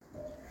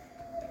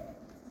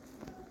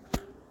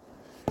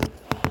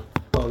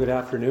Good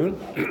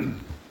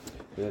afternoon.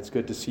 It's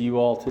good to see you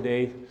all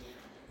today.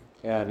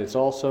 And it's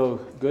also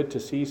good to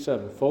see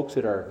some folks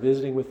that are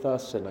visiting with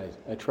us. And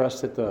I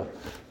trust that the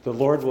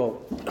Lord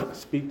will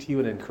speak to you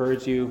and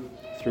encourage you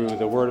through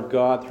the Word of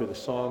God, through the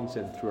songs,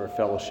 and through our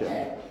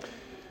fellowship.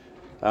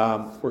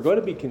 We're going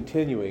to be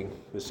continuing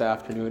this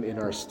afternoon in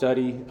our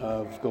study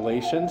of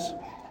Galatians.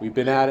 We've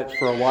been at it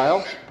for a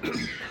while.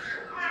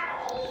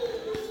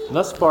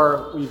 Thus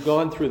far, we've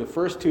gone through the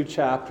first two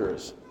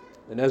chapters.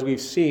 And as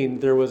we've seen,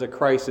 there was a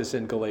crisis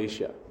in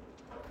Galatia.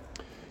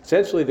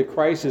 Essentially, the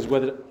crisis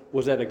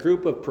was that a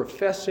group of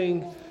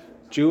professing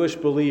Jewish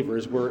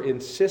believers were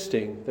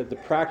insisting that the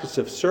practice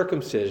of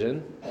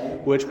circumcision,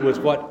 which was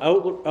what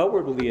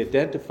outwardly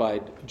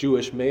identified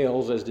Jewish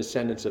males as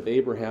descendants of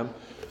Abraham,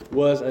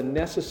 was a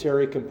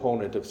necessary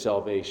component of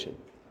salvation.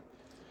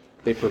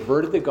 They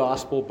perverted the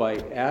gospel by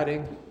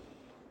adding...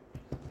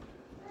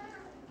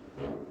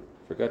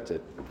 Forgot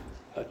to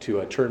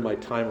turn my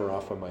timer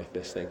off on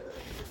this thing.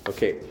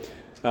 Okay.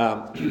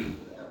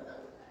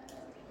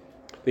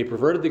 They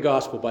perverted the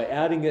gospel by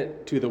adding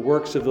to it the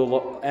works of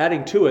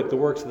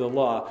the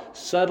law,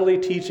 subtly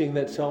teaching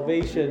that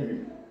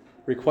salvation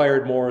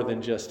required more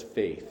than just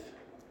faith.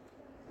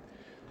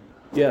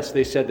 Yes,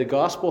 they said the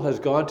gospel has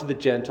gone to the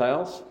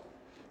Gentiles.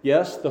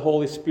 Yes, the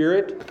Holy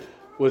Spirit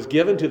was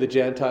given to the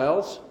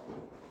Gentiles,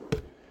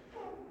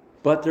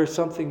 but there's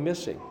something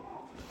missing.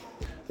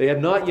 They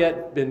have not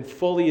yet been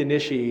fully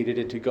initiated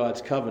into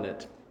God's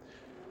covenant,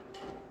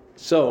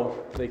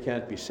 so they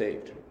can't be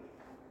saved.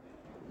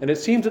 And it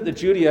seems that the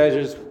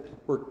Judaizers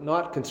were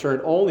not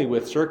concerned only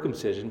with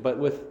circumcision, but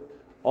with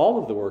all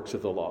of the works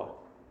of the law.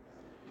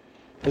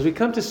 As we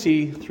come to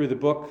see through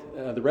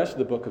the rest of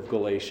the book of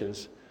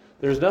Galatians,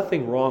 there's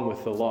nothing wrong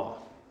with the law.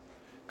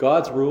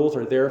 God's rules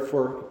are there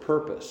for a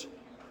purpose.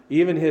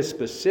 Even his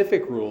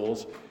specific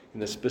rules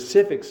and the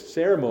specific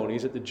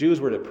ceremonies that the Jews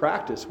were to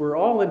practice were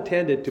all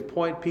intended to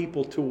point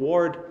people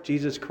toward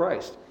Jesus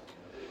Christ.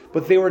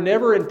 But they were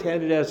never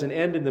intended as an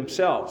end in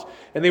themselves.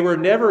 And they were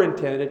never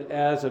intended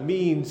as a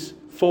means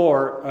of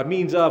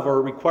or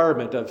a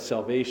requirement of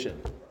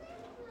salvation.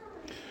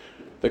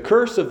 The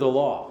curse of the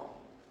law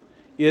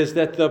is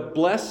that the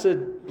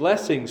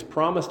blessings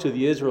promised to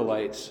the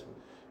Israelites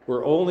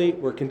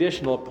were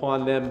conditional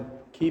upon them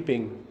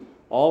keeping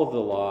all of the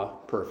law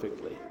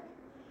perfectly.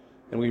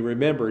 And we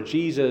remember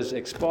Jesus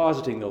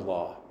expositing the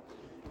law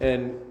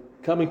and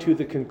coming to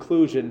the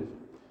conclusion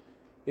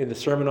in the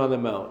Sermon on the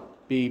Mount,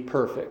 be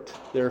perfect,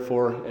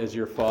 therefore, as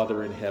your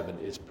Father in heaven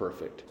is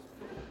perfect.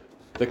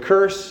 The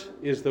curse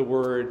is the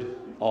word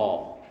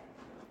all.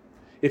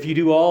 If you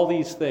do all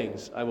these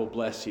things, I will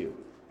bless you.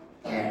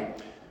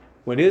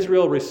 When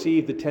Israel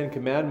received the Ten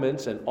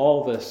Commandments and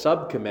all the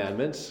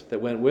sub-commandments that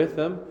went with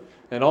them,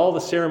 and all the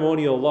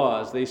ceremonial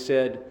laws, they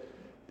said,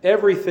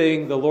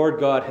 everything the Lord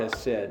God has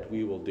said,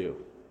 we will do.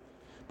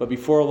 But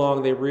before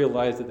long, they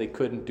realized that they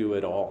couldn't do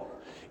it all.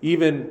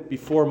 Even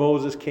before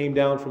Moses came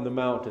down from the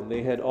mountain,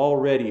 they had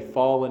already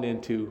fallen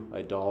into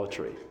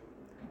idolatry.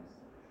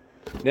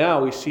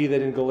 Now we see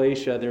that in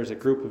Galatia, there's a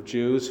group of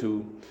Jews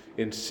who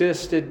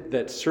insisted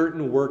that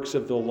certain works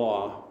of the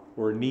law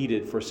were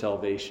needed for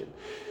salvation.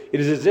 It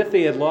is as if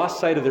they had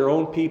lost sight of their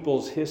own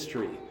people's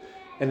history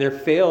and their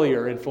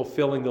failure in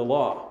fulfilling the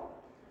law.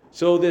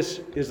 So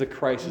this is the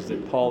crisis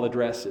that Paul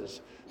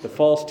addresses. The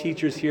false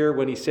teachers here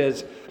when he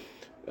says,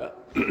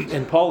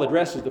 and Paul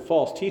addresses the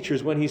false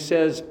teachers when he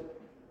says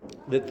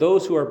that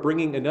those who are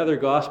bringing another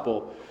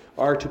gospel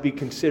are to be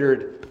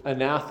considered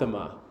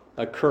anathema,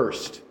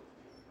 accursed,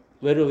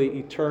 literally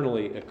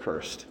eternally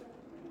accursed.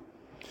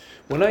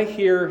 When I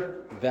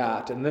hear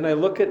that, and then I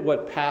look at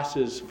what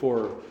passes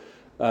for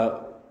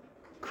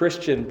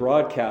Christian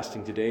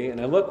broadcasting today, and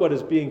I look what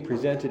is being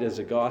presented as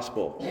a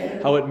gospel,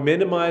 how it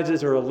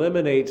minimizes or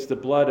eliminates the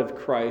blood of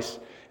Christ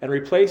and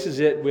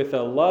replaces it with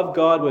a love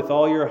God with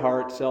all your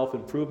heart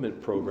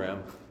self-improvement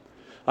program,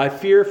 I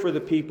fear for the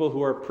people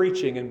who are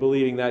preaching and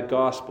believing that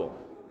gospel.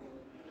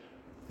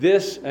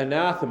 This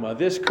anathema,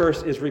 this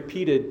curse is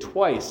repeated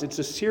twice. It's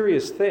a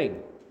serious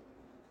thing.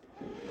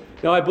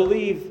 Now, I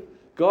believe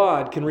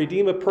God can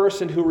redeem a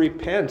person who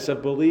repents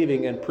of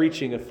believing and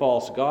preaching a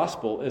false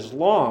gospel as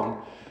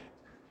long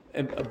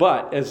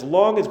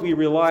as we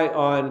rely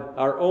on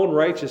our own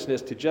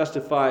righteousness to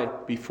justify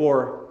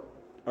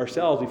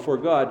ourselves before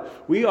God,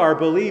 we are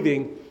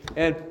believing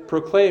and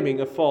proclaiming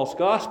a false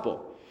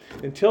gospel.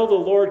 Until the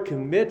Lord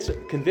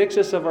convicts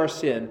us of our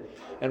sin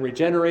and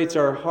regenerates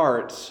our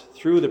hearts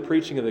through the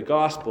preaching of the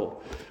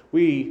gospel,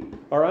 we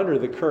are under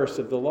the curse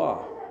of the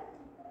law.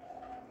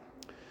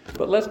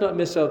 But let's not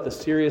miss out the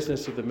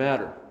seriousness of the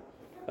matter.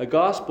 A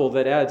gospel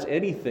that adds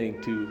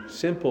anything to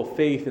simple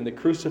faith in the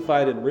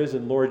crucified and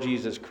risen Lord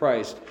Jesus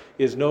Christ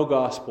is no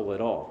gospel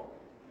at all.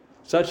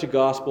 Such a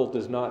gospel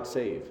does not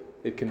save.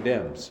 It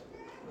condemns.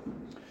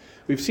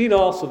 We've seen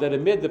also that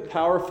amid the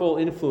powerful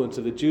influence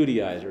of the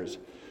Judaizers,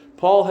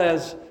 Paul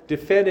has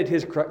defended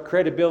his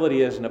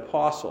credibility as an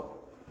apostle.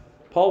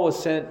 Paul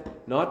was sent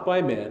not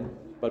by men,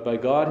 but by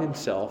God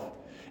himself,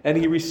 and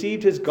he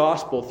received his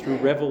gospel through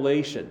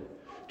revelation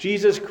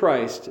Jesus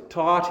Christ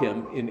taught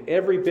him in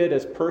every bit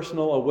as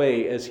personal a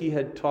way as he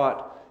had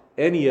taught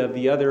any of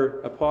the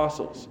other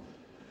apostles.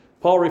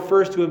 Paul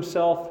refers to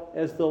himself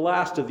as the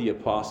last of the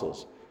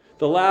apostles,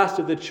 the last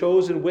of the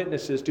chosen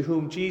witnesses to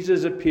whom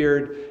Jesus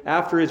appeared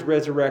after his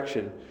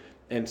resurrection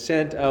and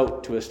sent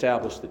out to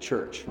establish the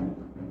church.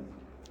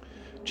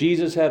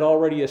 Jesus had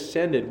already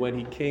ascended when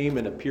he came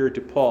and appeared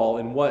to Paul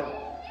in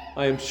what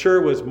I am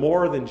sure was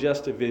more than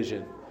just a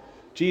vision.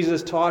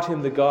 Jesus taught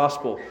him the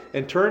gospel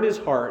and turned his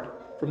heart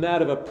from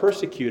that of a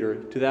persecutor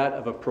to that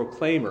of a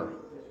proclaimer.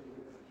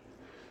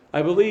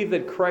 I believe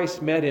that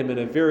Christ met him in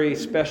a very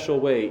special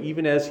way,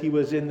 even as he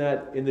was in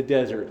the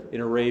desert in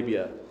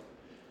Arabia.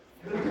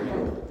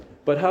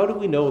 But how do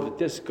we know that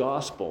this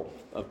gospel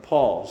of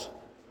Paul's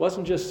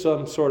wasn't just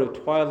some sort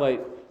of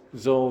Twilight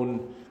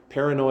Zone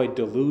paranoid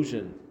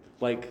delusion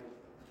like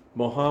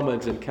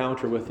Muhammad's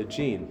encounter with the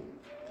jinn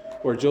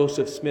or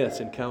Joseph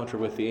Smith's encounter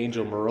with the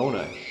angel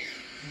Moroni?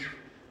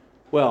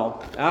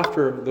 Well,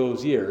 after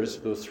those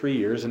 3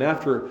 years, and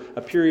after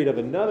a period of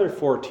another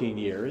 14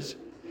 years,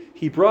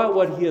 he brought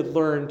what he had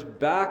learned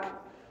back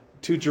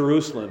to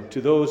Jerusalem,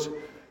 to those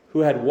who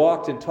had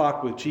walked and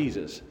talked with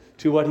Jesus,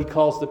 to what he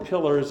calls the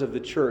pillars of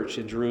the church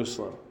in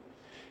Jerusalem,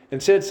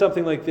 and said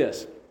something like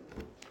this: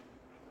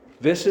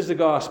 "This is the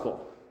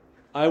gospel.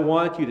 I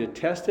want you to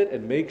test it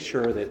and make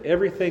sure that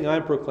everything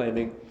I'm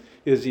proclaiming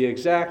is the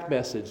exact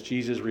message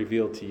Jesus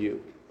revealed to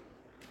you."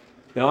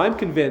 Now, I'm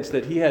convinced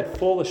that he had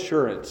full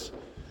assurance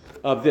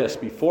of this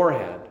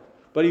beforehand,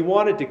 but he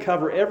wanted to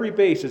cover every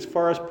base as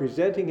far as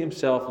presenting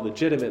himself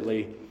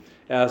legitimately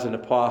as an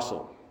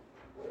apostle.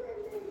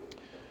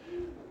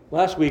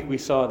 Last week we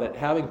saw that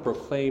having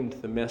proclaimed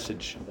the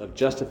message of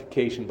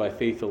justification by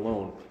faith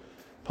alone,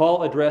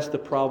 Paul addressed the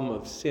problem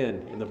of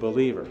sin in the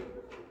believer.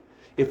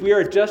 If we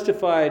are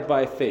justified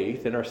by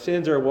faith and our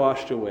sins are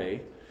washed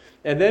away,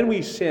 and then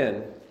we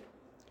sin,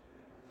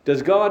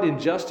 does God in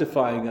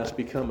justifying us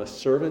become a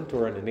servant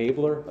or an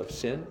enabler of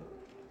sin?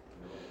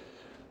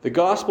 The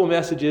gospel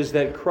message is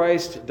that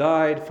Christ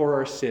died for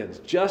our sins,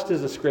 just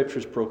as the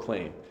scriptures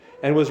proclaim,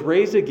 and was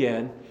raised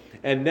again,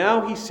 and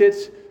now he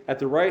sits at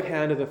the right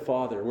hand of the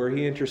Father, where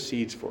he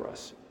intercedes for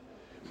us.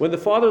 When the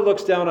Father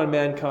looks down on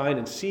mankind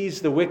and sees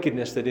the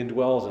wickedness that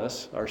indwells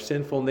us, our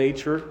sinful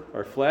nature,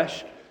 our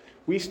flesh,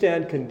 we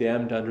stand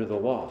condemned under the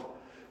law.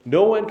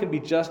 No one can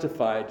be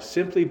justified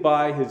simply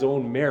by his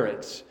own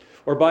merits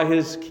or by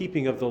his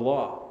keeping of the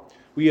law.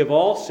 We have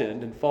all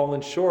sinned and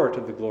fallen short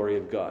of the glory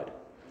of God.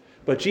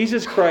 But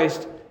Jesus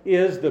Christ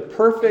is the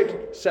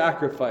perfect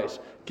sacrifice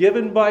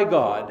given by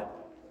God,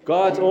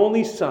 God's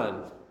only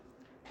Son,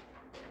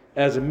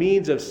 as a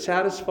means of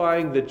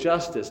satisfying the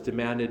justice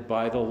demanded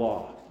by the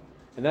law.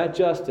 And that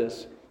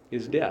justice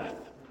is death.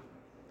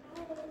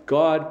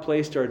 God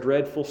placed our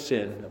dreadful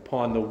sin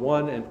upon the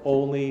one and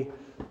only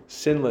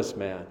sinless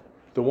man,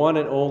 the one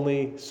and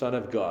only Son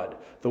of God,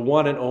 the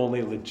one and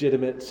only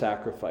legitimate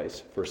sacrifice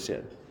for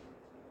sin.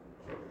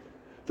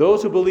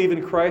 Those who believe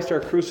in Christ are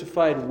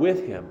crucified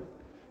with him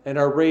and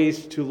are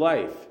raised to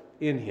life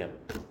in him.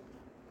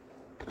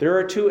 There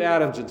are two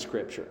Adams in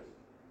Scripture.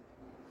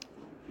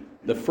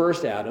 The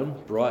first Adam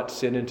brought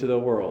sin into the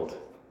world,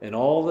 and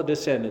all the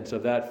descendants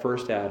of that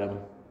first Adam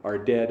are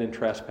dead in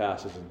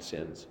trespasses and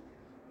sins.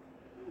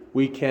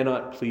 We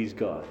cannot please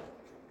God.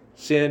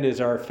 Sin is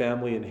our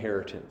family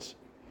inheritance.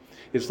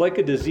 It's like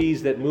a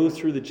disease that moves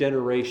through the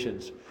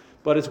generations,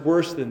 but it's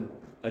worse than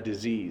a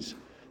disease.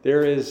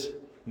 There is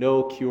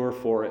no cure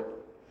for it.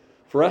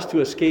 For us to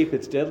escape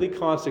its deadly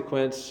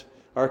consequence,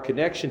 our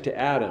connection to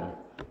Adam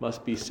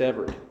must be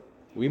severed.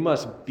 We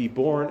must be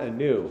born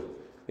anew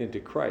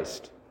into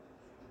Christ.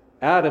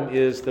 Adam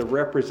is the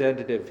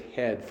representative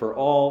head for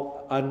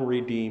all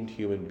unredeemed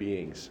human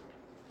beings.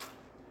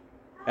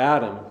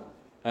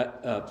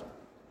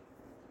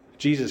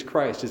 Jesus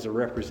Christ is a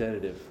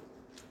representative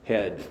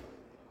head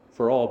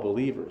for all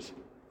believers.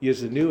 He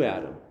is the new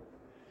Adam.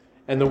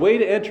 And the way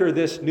to enter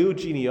this new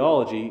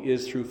genealogy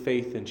is through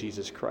faith in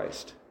Jesus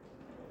Christ.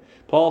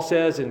 Paul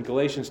says in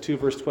Galatians 2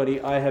 verse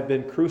 20, "I have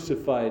been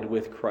crucified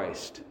with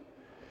Christ.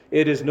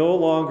 It is no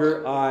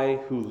longer I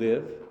who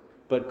live,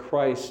 but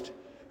Christ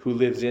who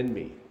lives in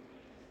me.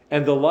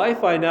 And the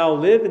life I now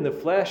live in the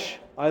flesh,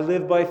 I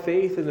live by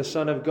faith in the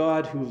Son of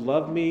God who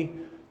loved me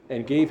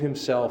and gave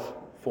himself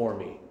for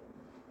me."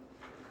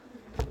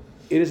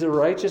 It is the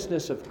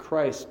righteousness of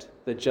Christ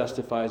that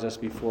justifies us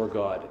before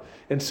God.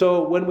 And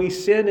so when we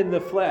sin in the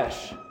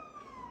flesh,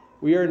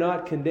 we are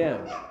not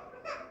condemned.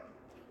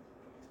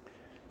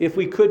 If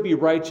we could be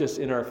righteous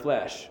in our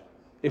flesh,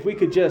 if we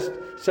could just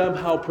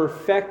somehow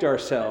perfect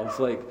ourselves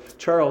like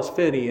Charles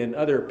Finney and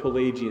other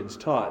Pelagians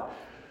taught,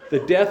 the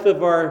death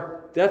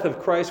of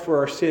Christ for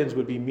our sins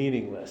would be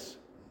meaningless.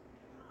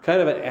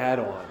 Kind of an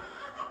add-on.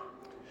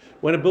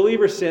 When a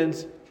believer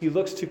sins, he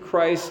looks to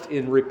Christ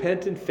in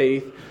repentant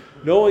faith,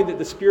 knowing that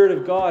the Spirit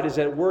of God is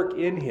at work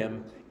in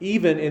him,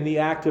 even in the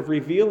act of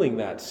revealing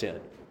that sin.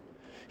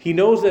 He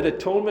knows that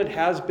atonement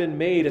has been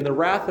made and the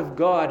wrath of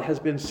God has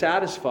been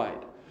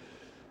satisfied.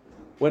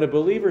 When a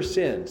believer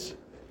sins,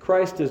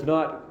 Christ does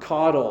not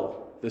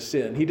coddle the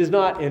sin. He does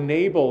not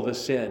enable the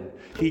sin.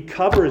 He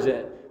covers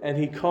it and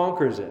he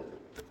conquers it.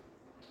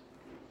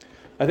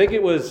 I think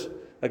it was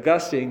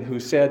Augustine who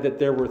said that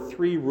there were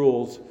 3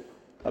 rules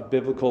of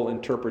biblical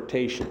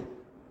interpretation: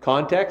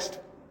 context,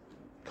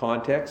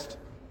 context,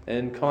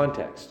 and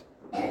context.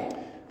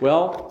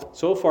 Well,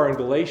 so far in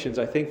Galatians,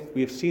 I think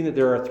we've seen that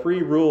there are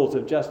 3 rules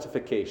of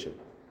justification: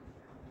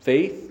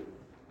 faith,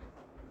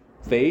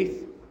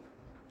 faith,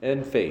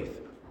 and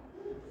faith.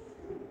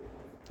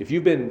 If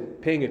you've been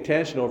paying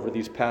attention over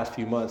these past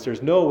few months,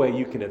 there's no way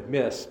you can have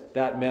missed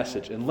that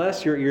message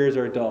unless your ears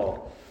are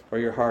dull or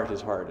your heart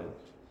is hardened.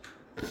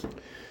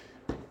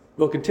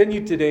 We'll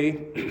continue today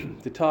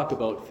to talk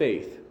about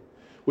faith,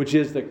 which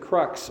is the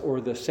crux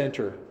or the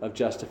center of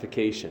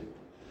justification.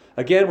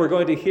 Again, we're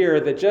going to hear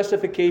that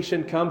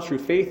justification comes through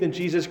faith in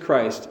Jesus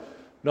Christ,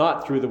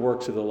 not through the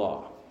works of the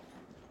law.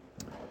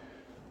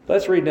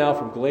 Let's read now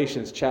from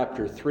Galatians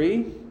chapter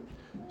 3,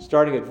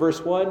 starting at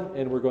verse 1,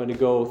 and we're going to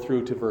go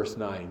through to verse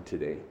 9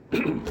 today.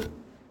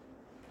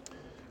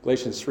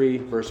 Galatians 3,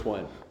 verse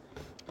 1.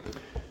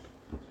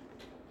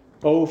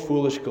 O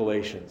foolish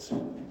Galatians,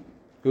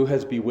 who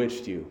has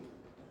bewitched you?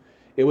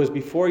 It was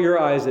before your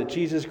eyes that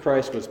Jesus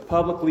Christ was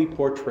publicly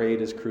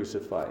portrayed as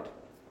crucified.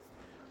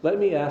 Let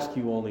me ask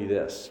you only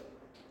this: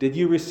 did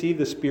you receive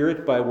the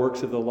Spirit by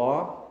works of the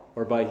law,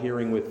 or by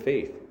hearing with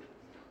faith?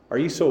 Are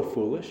you so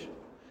foolish?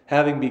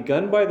 Having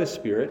begun by the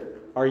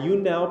Spirit, are you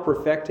now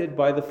perfected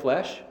by the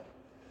flesh?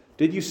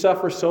 Did you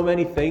suffer so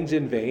many things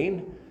in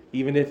vain,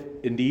 even if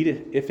indeed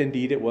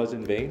it was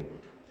in vain?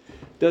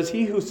 Does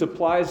he who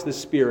supplies the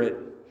Spirit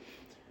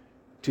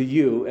to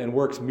you and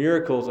works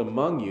miracles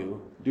among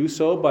you do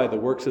so by the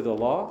works of the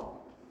law,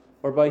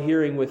 or by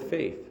hearing with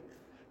faith?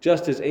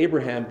 Just as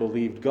Abraham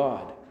believed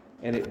God,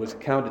 and it was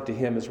counted to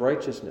him as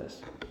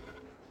righteousness.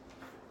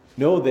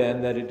 Know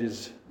then that it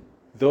is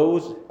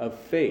those of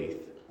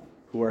faith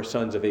who are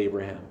sons of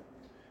Abraham.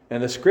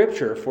 And the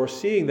Scripture,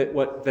 foreseeing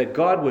that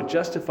God would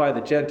justify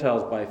the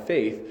Gentiles by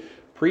faith,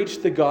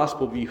 preached the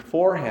gospel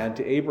beforehand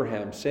to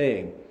Abraham,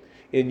 saying,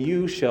 "In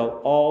you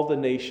shall all the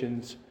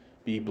nations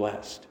be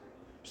blessed."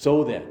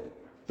 So then,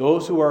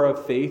 those who are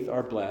of faith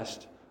are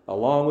blessed,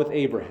 along with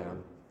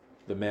Abraham,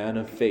 the man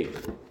of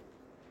faith.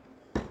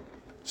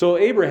 So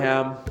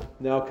Abraham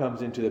now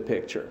comes into the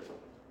picture.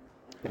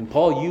 And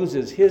Paul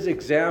uses his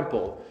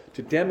example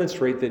to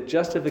demonstrate that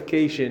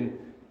justification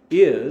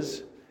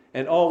is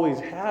and always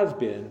has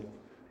been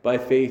by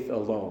faith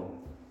alone.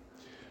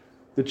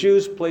 The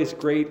Jews place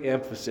great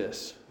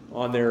emphasis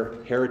on their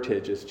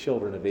heritage as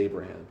children of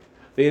Abraham.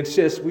 They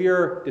insist we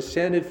are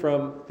descended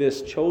from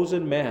this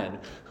chosen man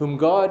whom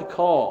God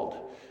called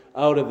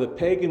out of the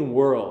pagan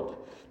world,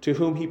 to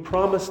whom he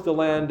promised the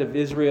land of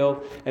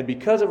Israel. And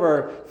because of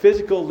our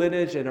physical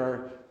lineage and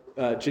our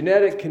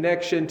genetic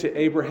connection to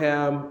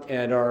Abraham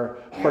and our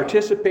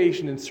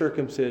participation in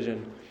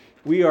circumcision,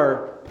 we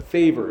are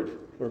favored.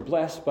 We're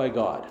blessed by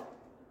God.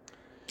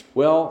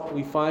 Well,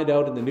 we find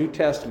out in the New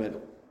Testament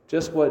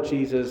just what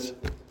Jesus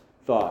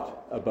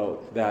thought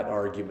about that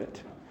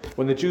argument.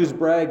 When the Jews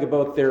brag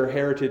about their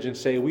heritage and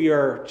say, "We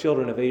are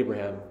children of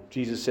Abraham,"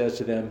 Jesus says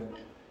to them,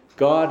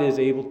 "God is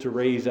able to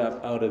raise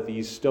up out of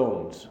these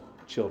stones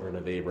children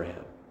of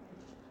Abraham."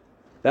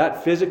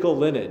 That physical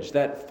lineage,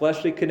 that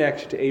fleshly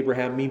connection to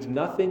Abraham means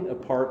nothing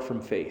apart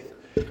from faith.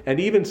 And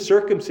even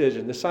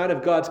circumcision, the sign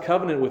of God's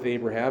covenant with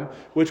Abraham,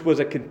 which was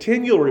a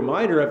continual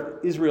reminder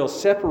of Israel's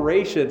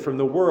separation from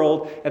the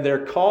world and their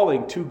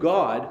calling to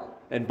God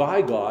and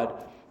by God,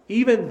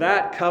 even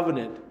that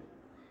covenant,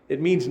 it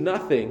means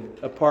nothing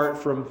apart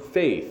from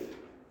faith,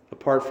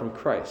 apart from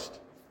Christ.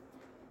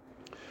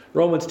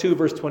 Romans 2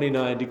 verse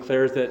 29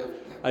 declares that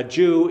a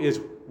Jew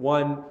is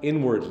one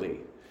inwardly,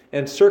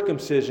 and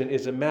circumcision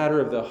is a matter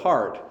of the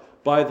heart,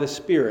 by the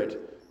Spirit,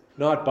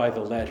 not by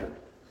the letter.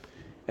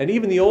 And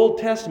even the Old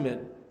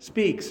Testament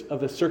speaks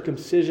of the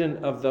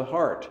circumcision of the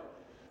heart.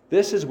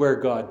 This is where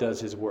God does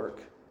his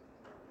work.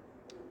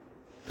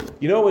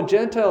 You know, when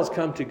Gentiles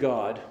come to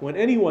God, when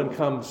anyone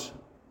comes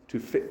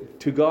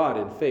to God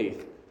in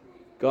faith,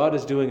 God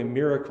is doing a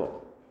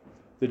miracle.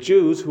 The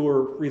Jews, who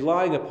were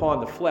relying upon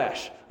the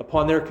flesh,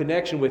 upon their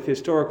connection with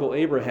historical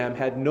Abraham,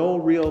 had no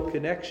real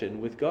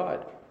connection with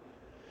God.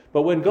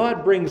 But when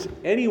God brings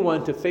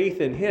anyone to faith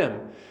in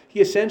him,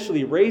 he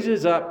essentially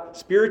raises up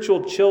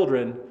spiritual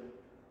children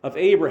of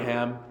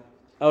Abraham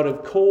out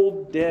of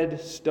cold,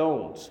 dead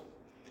stones.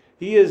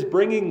 He is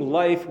bringing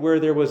life where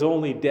there was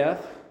only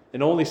death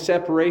and only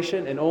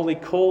separation and only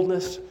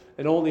coldness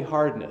and only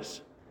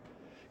hardness.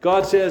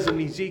 God says in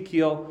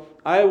Ezekiel,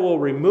 "I will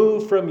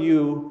remove from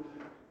you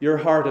your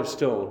heart of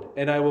stone,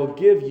 and I will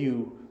give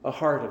you a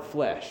heart of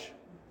flesh."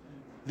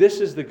 This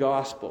is the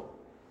gospel.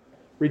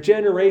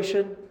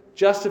 Regeneration,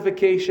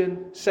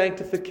 justification,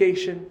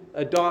 sanctification,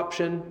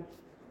 adoption,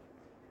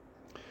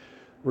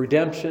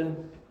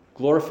 redemption,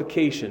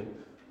 glorification,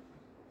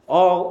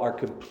 all are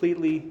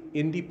completely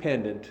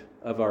independent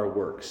of our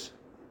works.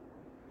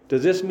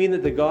 Does this mean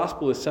that the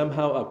gospel is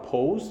somehow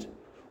opposed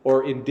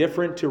or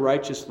indifferent to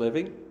righteous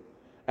living?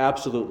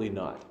 Absolutely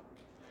not.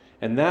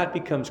 And that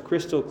becomes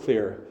crystal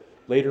clear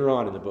later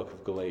on in the book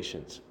of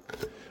Galatians.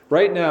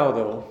 Right now,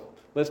 though,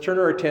 let's turn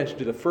our attention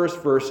to the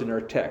first verse in our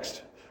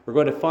text. We're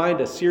going to find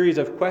a series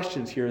of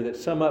questions here that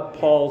sum up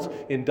Paul's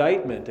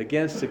indictment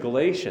against the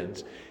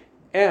Galatians,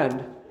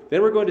 and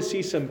then we're going to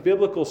see some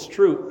biblical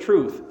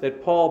truth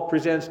that Paul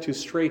presents to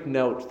straighten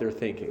out their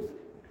thinking.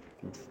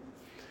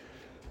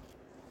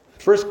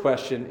 First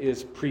question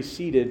is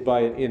preceded by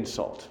an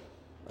insult,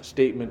 a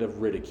statement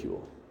of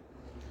ridicule.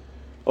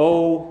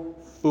 "O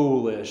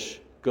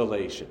foolish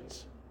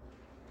Galatians."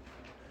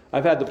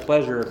 I've had the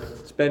pleasure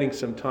of spending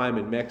some time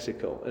in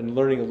Mexico and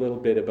learning a little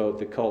bit about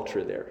the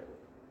culture there.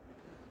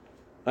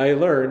 I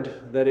learned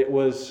that it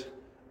was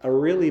a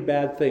really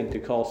bad thing to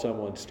call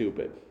someone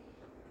stupid.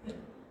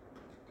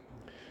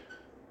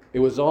 It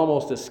was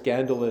almost a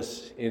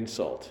scandalous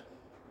insult.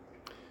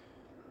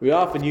 We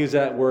often use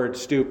that word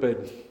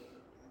stupid,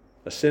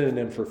 a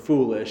synonym for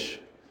foolish,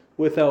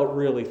 without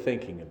really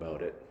thinking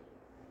about it.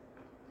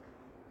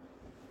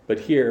 But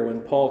here,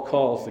 when Paul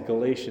calls the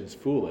Galatians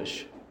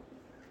foolish,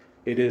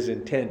 it is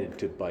intended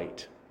to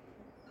bite.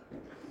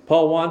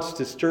 Paul wants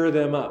to stir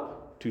them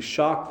up, to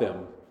shock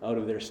them out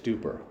of their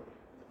stupor.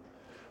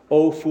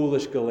 "O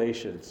foolish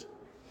Galatians,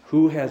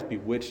 who has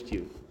bewitched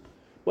you?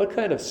 What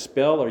kind of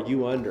spell are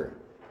you under?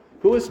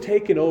 Who has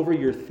taken over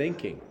your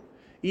thinking?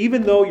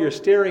 Even though you're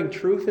staring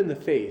truth in the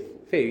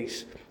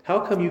face,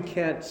 how come you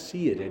can't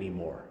see it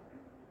anymore?"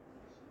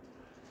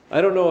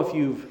 I don't know if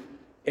you've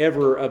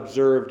ever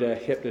observed a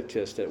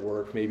hypnotist at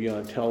work, maybe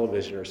on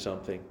television or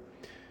something,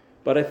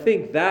 but I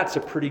think that's a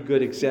pretty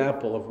good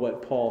example of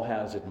what Paul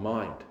has in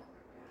mind.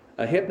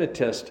 A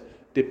hypnotist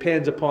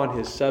depends upon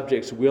his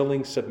subject's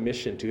willing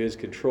submission to his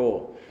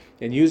control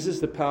and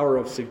uses the power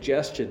of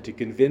suggestion to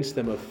convince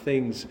them of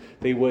things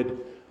they would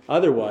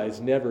otherwise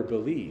never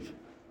believe.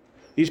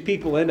 These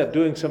people end up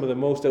doing some of the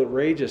most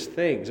outrageous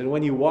things, and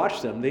when you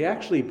watch them, they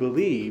actually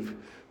believe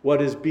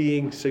what is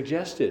being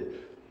suggested.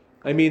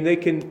 I mean, they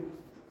can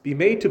be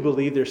made to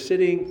believe they're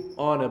sitting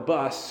on a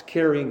bus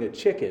carrying a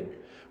chicken,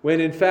 when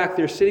in fact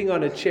they're sitting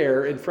on a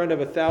chair in front of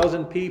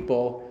 1,000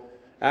 people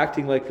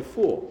acting like a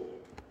fool.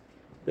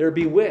 They're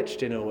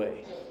bewitched in a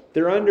way.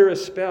 They're under a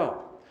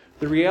spell.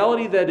 The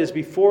reality that is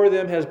before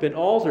them has been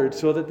altered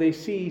so that they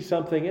see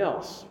something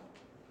else.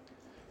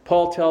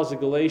 Paul tells the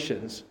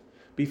Galatians,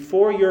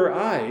 before your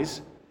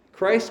eyes,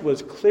 Christ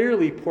was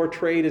clearly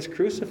portrayed as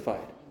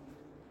crucified.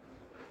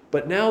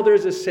 But now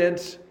there's a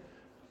sense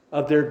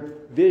of their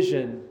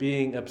vision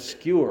being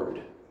obscured,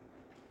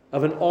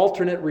 of an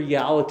alternate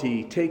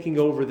reality taking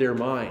over their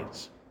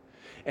minds.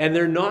 And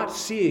they're not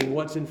seeing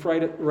what's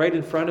right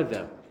in front of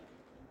them.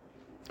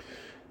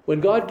 When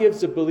God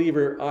gives the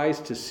believer eyes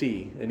to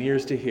see and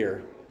ears to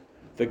hear,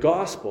 the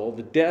gospel,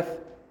 the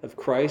death of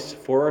Christ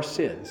for our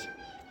sins,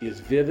 is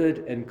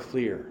vivid and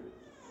clear.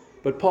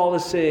 But Paul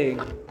is saying,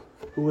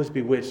 who has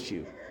bewitched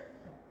you?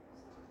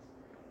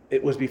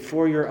 It was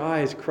before your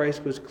eyes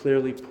Christ was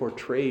clearly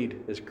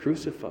portrayed as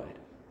crucified.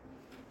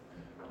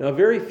 Now,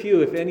 very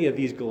few, if any, of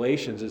these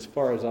Galatians, as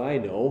far as I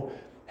know,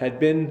 had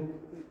been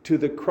to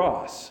the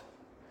cross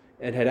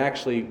and had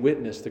actually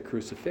witnessed the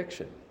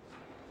crucifixion.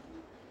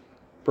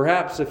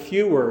 Perhaps a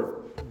few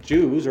were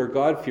Jews or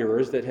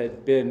God-fearers that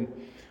had been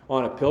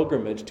on a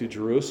pilgrimage to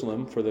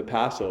Jerusalem for the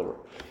Passover.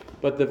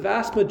 But the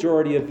vast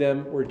majority of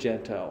them were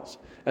Gentiles.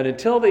 And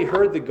until they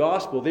heard the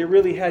gospel, they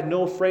really had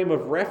no frame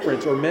of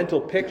reference or mental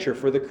picture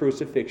for the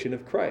crucifixion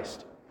of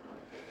Christ.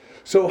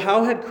 So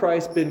how had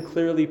Christ been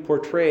clearly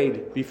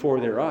portrayed before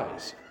their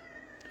eyes?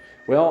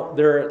 Well,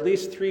 there are at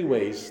least 3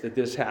 ways that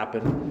this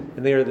happened,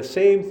 and they are the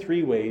same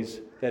 3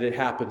 ways that it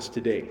happens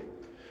today.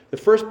 The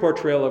first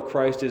portrayal of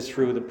Christ is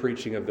through the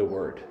preaching of the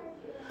Word.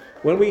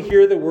 When we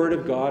hear the Word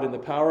of God and the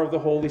power of the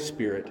Holy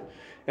Spirit,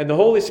 and the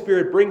Holy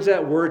Spirit brings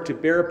that Word to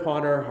bear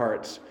upon our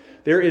hearts,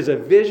 there is a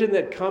vision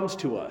that comes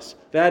to us.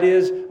 That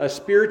is a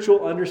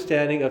spiritual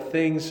understanding of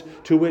things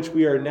to which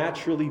we are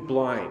naturally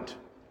blind.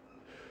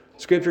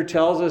 Scripture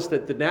tells us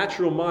that the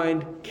natural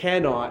mind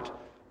cannot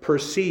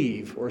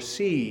perceive or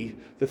see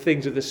the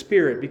things of the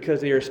Spirit because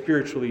they are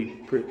spiritually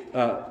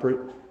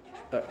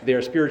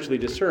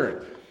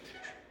discerned.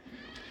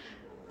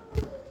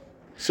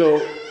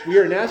 So we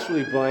are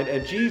naturally blind,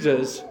 and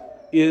Jesus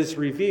is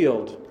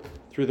revealed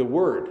through the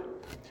Word.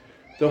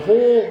 The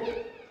whole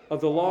of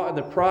the law and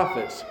the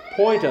prophets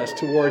point us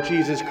toward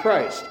Jesus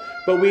Christ,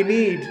 but we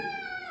need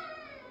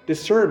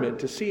discernment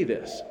to see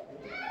this.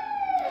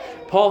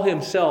 Paul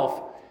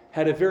himself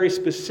had a very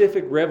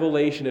specific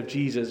revelation of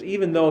Jesus,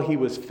 even though he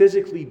was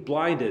physically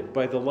blinded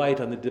by the light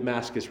on the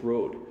Damascus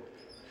road.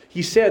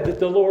 He said that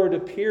the Lord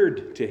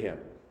appeared to him.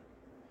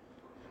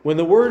 When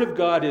the Word of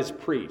God is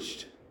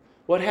preached,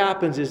 what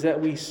happens is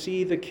that we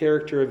see the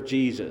character of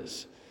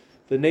Jesus,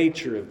 the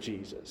nature of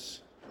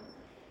Jesus.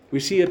 We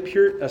see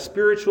a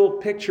spiritual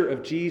picture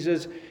of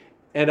Jesus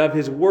and of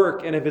his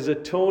work and of his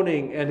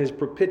atoning and his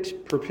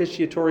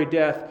propitiatory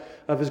death,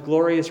 of his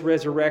glorious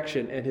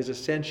resurrection and his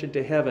ascension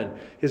to heaven,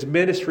 his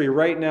ministry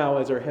right now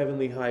as our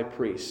heavenly high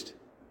priest.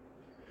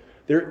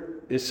 There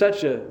is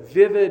such a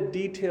vivid,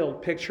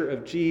 detailed picture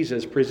of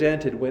Jesus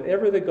presented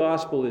whenever the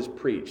gospel is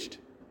preached.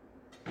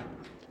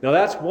 Now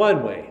that's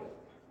one way.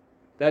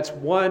 That's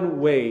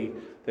one way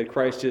that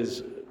Christ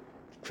is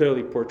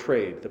clearly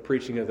portrayed, the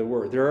preaching of the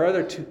word. There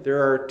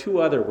are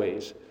two other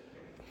ways.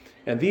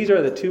 And these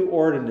are the two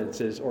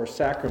ordinances or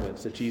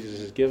sacraments that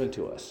Jesus has given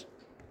to us.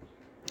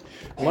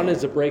 One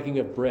is the breaking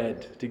of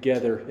bread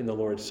together in the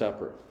Lord's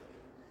Supper.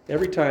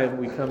 Every time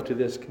we come to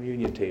this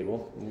communion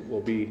table,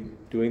 we'll be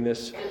doing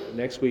this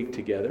next week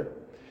together,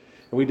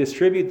 and we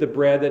distribute the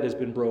bread that has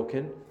been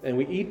broken, and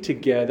we eat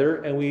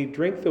together, and we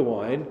drink the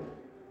wine,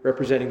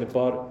 representing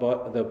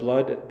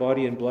the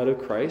body and blood of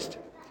Christ.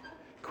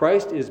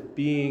 Christ is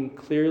being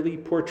clearly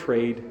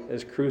portrayed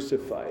as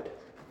crucified.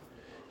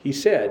 He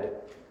said,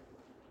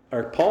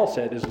 or Paul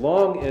said, as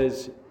long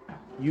as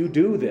you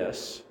do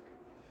this,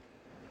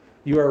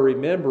 you are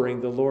remembering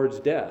the Lord's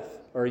death,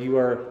 or you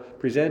are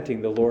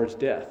presenting the Lord's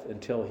death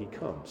until he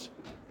comes.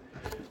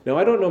 Now,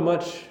 I don't know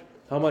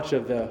how much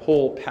of the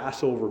whole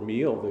Passover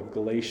meal the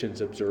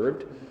Galatians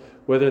observed,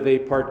 whether they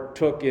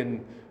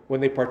when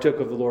they partook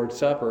of the Lord's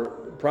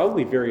Supper,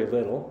 probably very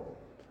little,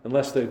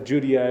 unless the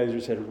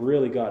Judaizers had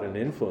really got an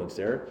influence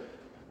there.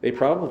 They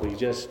probably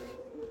just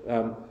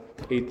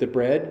ate the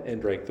bread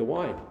and drank the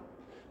wine.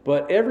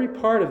 But every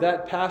part of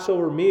that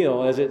Passover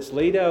meal, as it's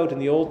laid out in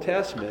the Old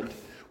Testament,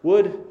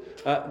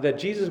 that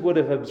Jesus would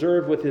have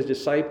observed with his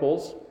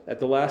disciples at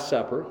the Last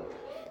Supper,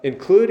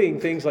 including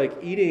things like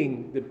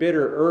eating the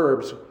bitter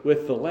herbs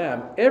with the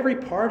lamb, every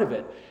part of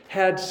it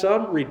had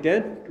some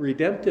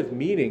redemptive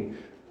meaning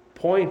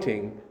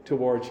pointing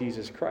toward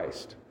Jesus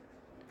Christ.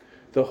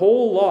 The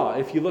whole law,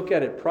 if you look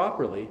at it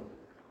properly,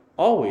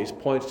 always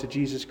points to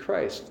Jesus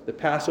Christ, the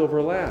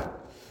Passover lamb,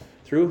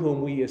 through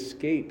whom we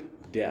escape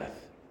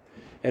death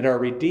and are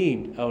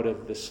redeemed out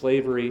of the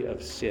slavery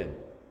of sin.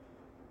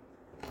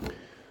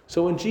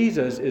 So when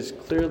Jesus is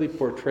clearly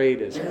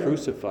portrayed as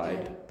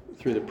crucified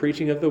through the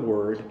preaching of the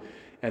word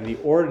and the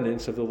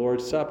ordinance of the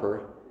Lord's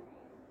Supper,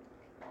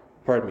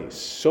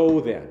 so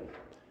then,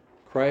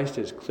 Christ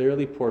is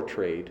clearly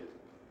portrayed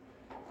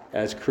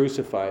as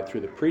crucified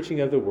through the preaching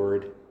of the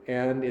word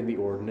and in the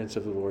ordinance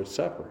of the Lord's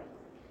Supper.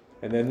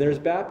 And then there's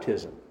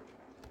baptism.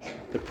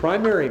 The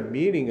primary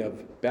meaning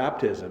of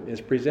baptism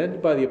is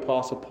presented by the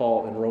Apostle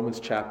Paul in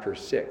Romans chapter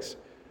 6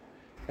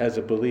 as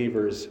a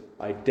believer's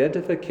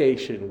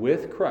identification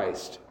with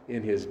Christ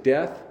in his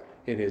death,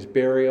 in his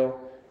burial,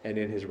 and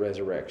in his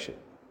resurrection.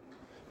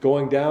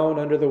 Going down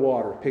under the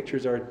water,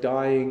 pictures are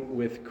dying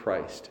with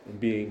Christ and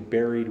being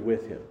buried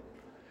with him.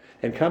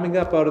 And coming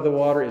up out of the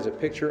water is a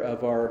picture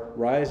of our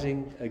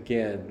rising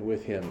again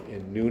with him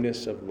in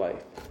newness of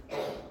life.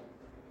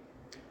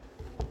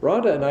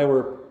 Rhonda and I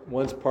were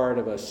once part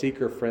of a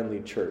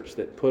seeker-friendly church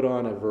that put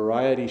on a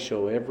variety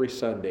show every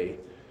Sunday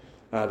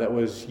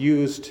that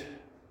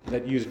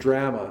used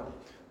drama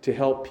to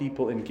help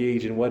people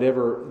engage in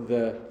whatever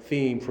the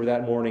theme for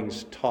that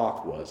morning's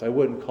talk was. I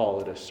wouldn't call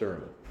it a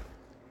sermon.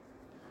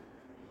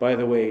 By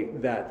the way,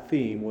 that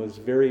theme was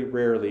very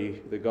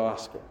rarely the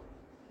gospel.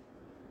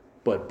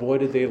 But boy,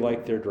 did they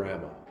like their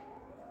drama.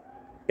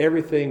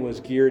 Everything was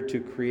geared to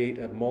create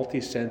a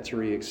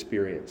multi-sensory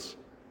experience.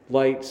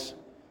 Lights,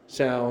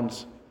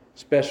 sounds,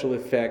 special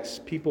effects,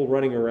 people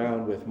running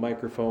around with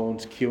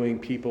microphones,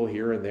 cueing people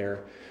here and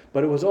there.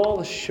 But it was all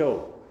a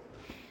show.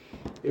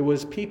 It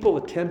was people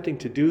attempting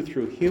to do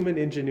through human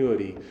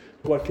ingenuity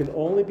what can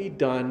only be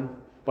done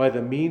by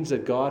the means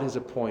that God has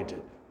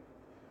appointed.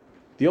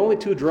 The only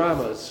two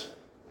dramas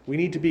we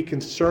need to be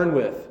concerned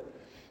with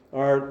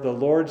are the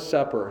Lord's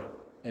Supper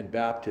and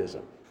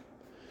baptism.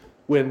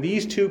 When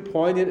these two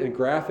poignant and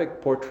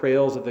graphic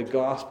portrayals of the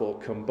gospel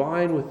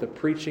combine with the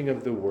preaching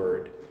of the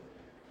word,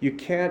 you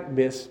can't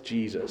miss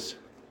Jesus.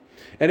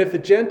 And if the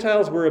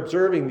Gentiles were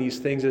observing these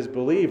things as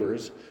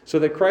believers, so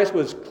that Christ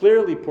was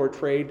clearly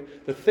portrayed,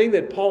 the thing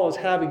that Paul is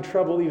having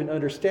trouble even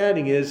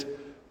understanding is,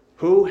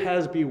 who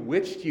has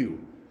bewitched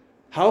you?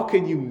 How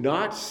can you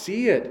not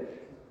see it?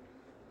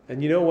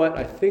 And you know what?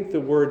 I think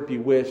the word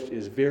bewitched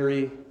is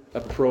very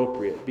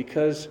appropriate,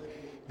 because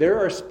there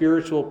are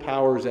spiritual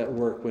powers at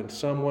work when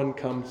someone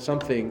comes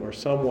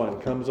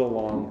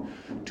along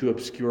to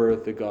obscure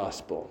the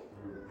gospel.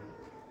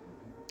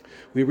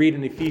 We read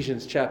in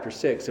Ephesians chapter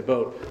 6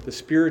 about the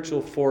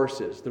spiritual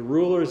forces, the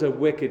rulers of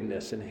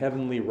wickedness in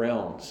heavenly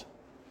realms,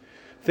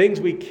 things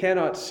we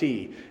cannot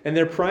see, and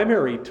their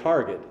primary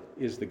target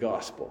is the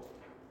gospel.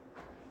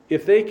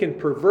 If they can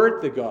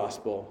pervert the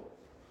gospel,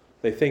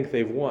 they think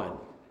they've won.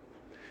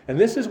 And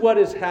this is what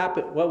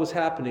was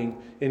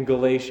happening in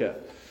Galatia.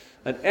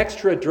 An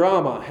extra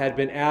drama had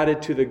been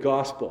added to the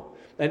gospel,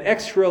 an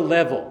extra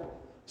level,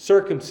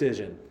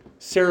 circumcision,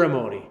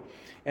 ceremony,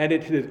 and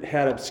it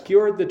had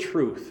obscured the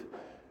truth,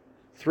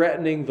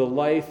 threatening the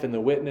life and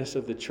the witness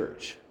of the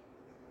church.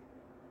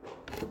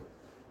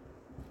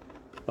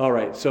 All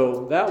right,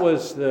 so that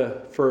was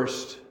the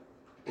first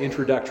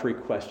introductory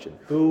question.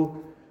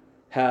 Who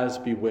has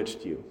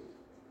bewitched you?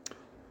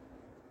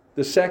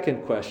 The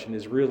second question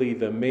is really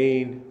the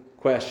main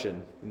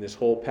question in this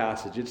whole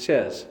passage. It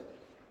says,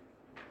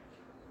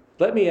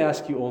 "Let me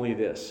ask you only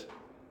this.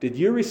 Did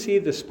you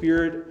receive the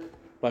Spirit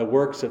by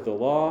works of the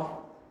law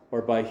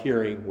or by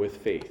hearing with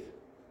faith?"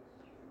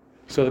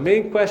 So the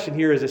main question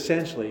here is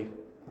essentially,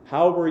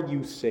 how were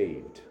you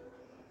saved?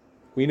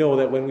 We know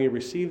that when we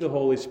receive the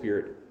Holy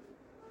Spirit,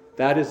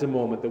 that is the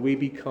moment that we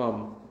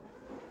become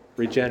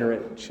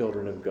regenerate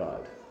children of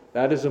God.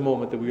 That is the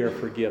moment that we are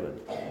forgiven.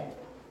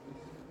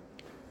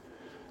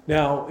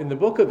 Now, in the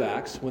book of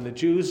Acts, when the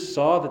Jews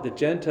saw that the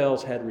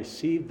Gentiles had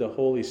received the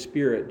Holy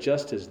Spirit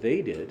just as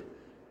they did,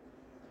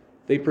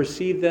 they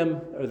received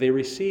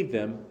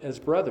them as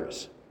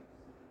brothers.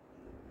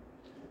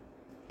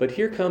 But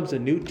here comes a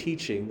new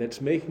teaching that's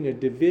making a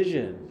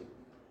division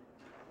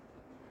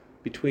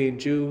between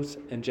Jews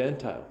and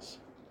Gentiles.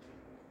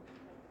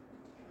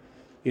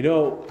 You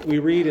know, we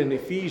read in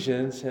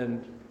Ephesians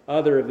and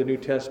other of the New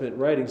Testament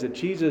writings that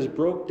Jesus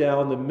broke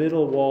down the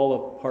middle wall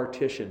of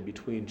partition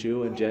between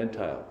Jew and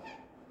Gentile.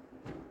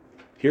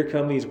 Here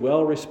come these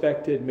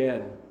well-respected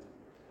men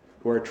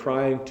who are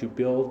trying to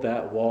build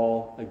that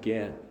wall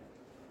again.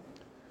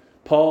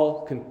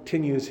 Paul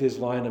continues his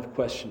line of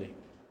questioning.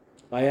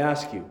 I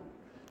ask you,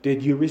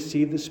 did you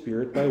receive the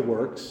Spirit by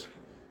works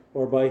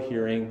or by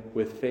hearing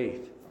with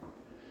faith?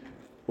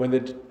 When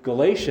the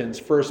Galatians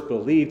first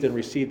believed and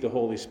received the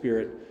Holy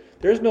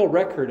Spirit, there's no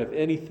record of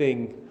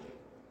anything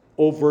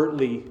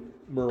overtly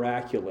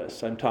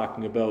miraculous. I'm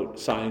talking about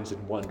signs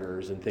and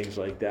wonders and things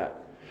like that.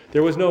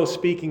 There was no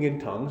speaking in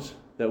tongues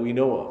that we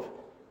know of.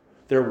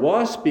 There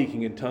was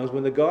speaking in tongues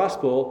when the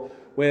gospel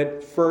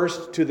went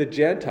first to the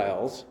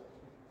Gentiles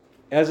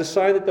as a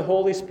sign that the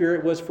Holy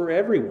Spirit was for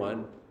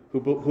everyone who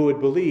would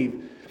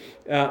believe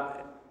and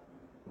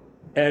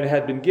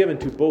had been given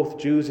to both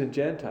Jews and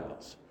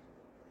Gentiles.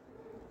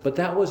 But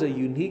that was a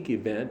unique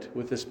event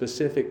with a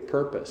specific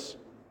purpose.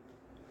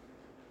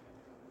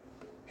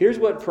 Here's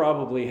what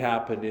probably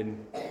happened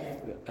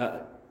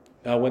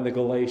when the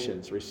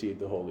Galatians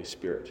received the Holy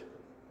Spirit.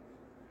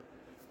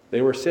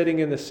 They were sitting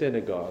in the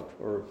synagogue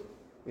or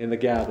in the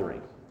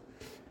gathering.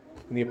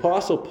 And the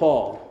Apostle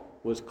Paul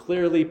was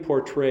clearly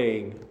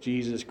portraying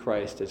Jesus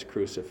Christ as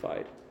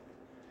crucified.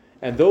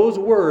 And those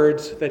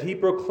words that he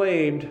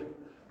proclaimed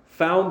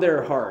found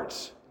their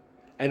hearts.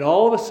 And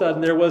all of a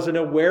sudden there was an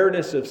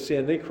awareness of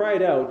sin. They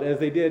cried out, as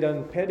they did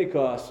on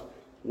Pentecost,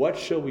 "What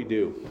shall we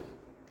do?"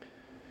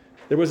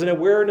 There was an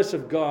awareness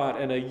of God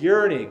and a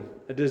yearning,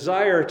 a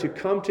desire to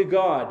come to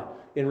God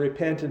in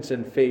repentance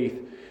and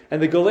faith.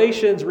 And the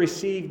Galatians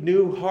received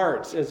new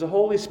hearts as the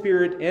Holy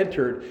Spirit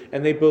entered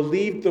and they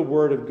believed the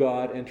Word of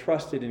God and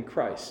trusted in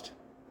Christ.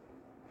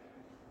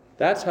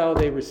 That's how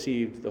they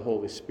received the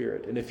Holy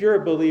Spirit. And if you're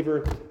a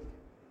believer,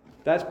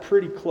 that's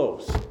pretty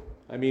close.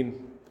 I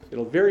mean,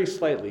 it'll vary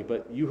slightly,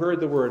 but you heard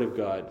the Word of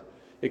God.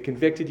 It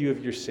convicted you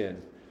of your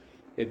sin.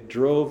 It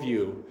drove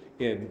you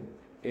in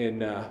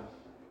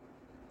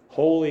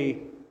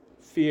holy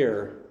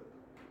fear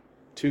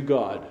to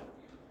God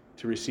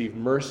to receive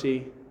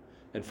mercy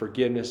and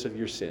forgiveness of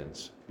your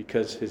sins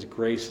because His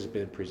grace has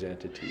been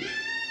presented to you.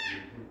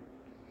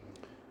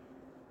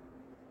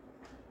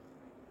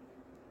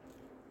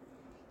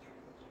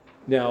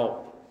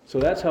 Now, so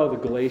that's how the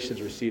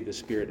Galatians received the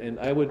Spirit. And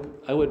I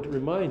would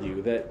remind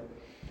you that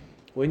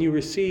when you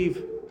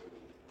receive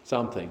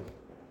something,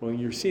 when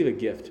you receive a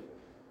gift,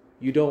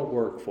 you don't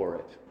work for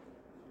it.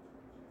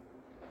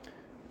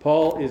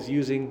 Paul is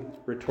using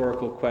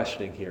rhetorical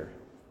questioning here.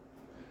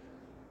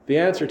 The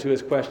answer to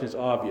his question is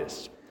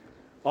obvious.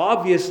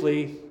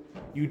 Obviously,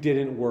 you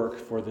didn't work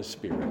for the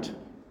Spirit.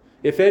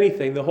 If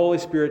anything, the Holy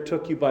Spirit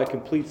took you by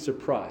complete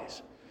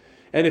surprise.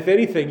 And if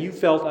anything, you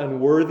felt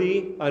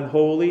unworthy,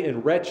 unholy,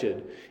 and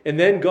wretched. And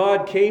then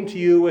God came to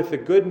you with the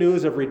good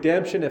news of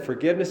redemption and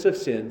forgiveness of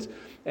sins,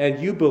 and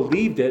you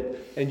believed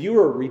it, and you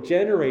were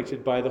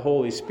regenerated by the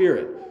Holy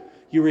Spirit.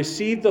 You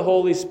received the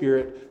Holy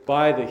Spirit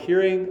by the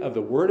hearing of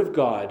the Word of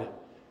God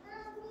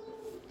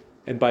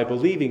and by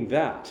believing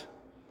that,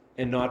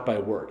 and not by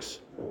works.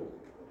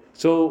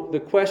 So the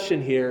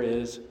question here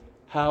is,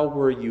 how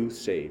were you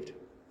saved?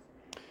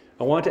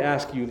 I want to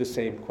ask you the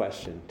same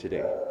question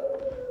today.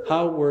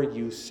 How were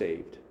you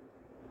saved?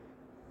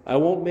 I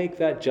won't make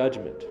that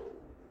judgment.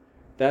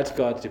 That's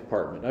God's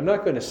department. I'm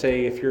not going to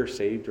say if you're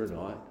saved or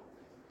not.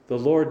 The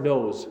Lord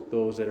knows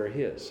those that are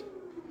His.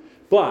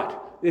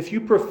 But if you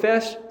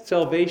profess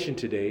salvation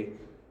today,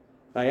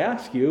 I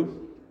ask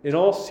you, in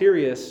all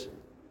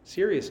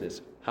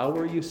seriousness, how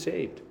were you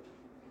saved?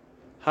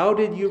 How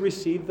did you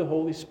receive the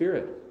Holy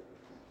Spirit?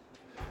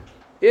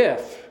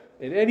 If,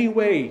 in any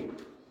way,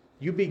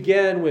 you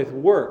began with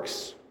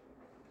works,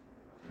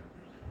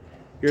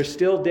 you're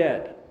still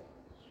dead.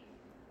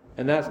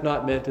 And that's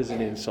not meant as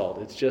an insult.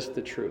 It's just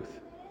the truth.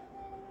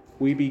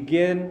 We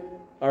begin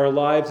our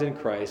lives in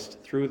Christ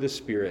through the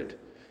Spirit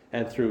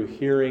and through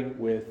hearing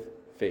with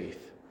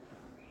faith.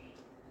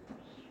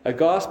 A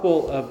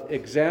gospel of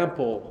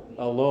example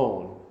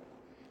alone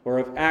or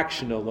of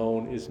action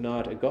alone is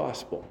not a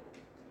gospel.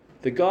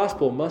 The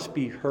gospel must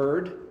be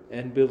heard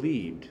and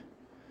believed.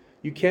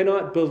 You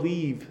cannot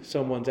believe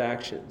someone's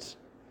actions.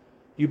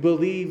 You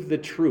believe the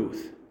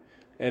truth.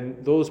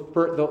 And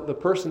the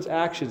person's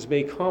actions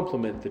may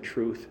complement the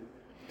truth.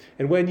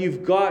 And when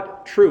you've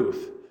got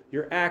truth,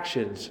 your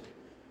actions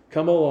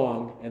come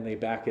along and they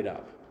back it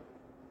up.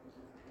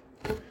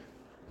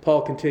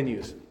 Paul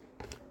continues,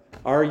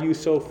 are you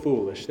so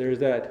foolish? There's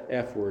that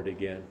F word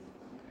again.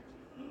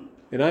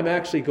 And I'm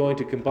actually going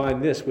to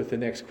combine this with the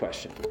next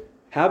question.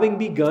 Having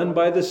begun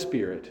by the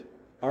Spirit,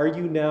 are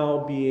you now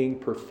being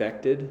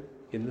perfected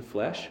in the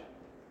flesh?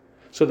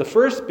 So the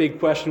first big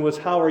question was,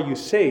 how are you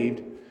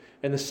saved?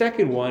 And the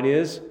second one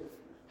is,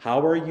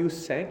 how are you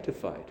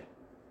sanctified?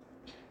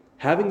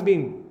 Having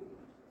been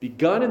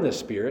begun in the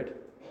Spirit,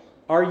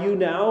 are you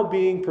now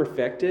being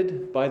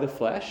perfected by the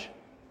flesh?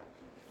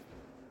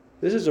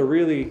 This is a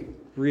really,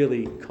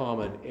 really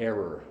common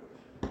error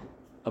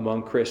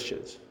among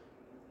Christians.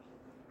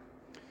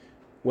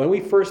 When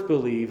we first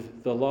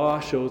believe, the law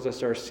shows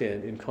us our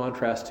sin in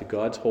contrast to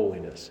God's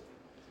holiness.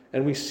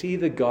 And we see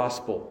the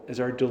gospel as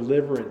our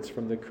deliverance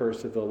from the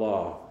curse of the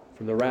law,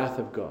 from the wrath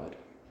of God.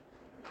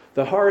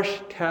 The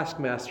harsh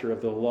taskmaster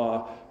of the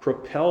law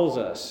propels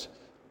us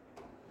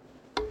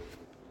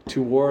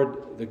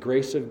toward the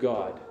grace of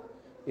God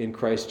in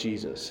Christ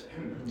Jesus.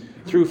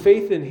 Through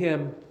faith in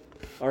Him,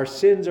 our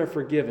sins are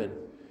forgiven,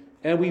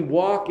 and we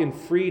walk in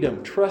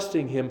freedom,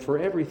 trusting Him for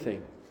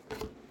everything.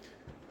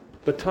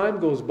 But time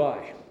goes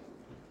by,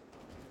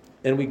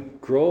 and we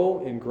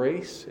grow in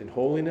grace and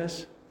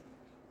holiness.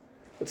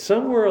 But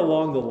somewhere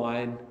along the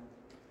line,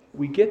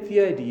 we get the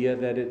idea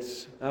that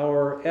it's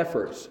our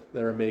efforts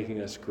that are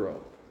making us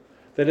grow,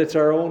 that it's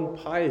our own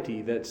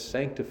piety that's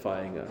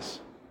sanctifying us.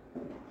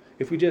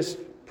 If we just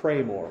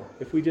pray more,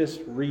 if we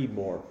just read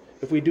more,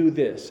 if we do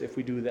this, if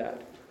we do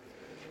that.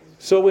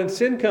 So when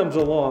sin comes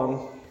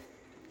along,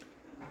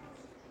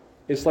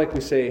 it's like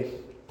we say,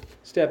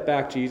 step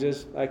back,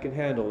 Jesus, I can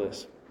handle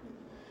this.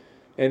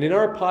 And in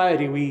our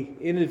piety, we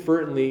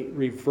inadvertently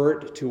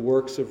revert to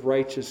works of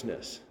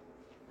righteousness,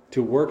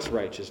 to works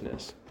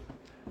righteousness,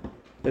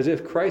 as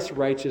if Christ's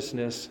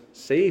righteousness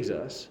saves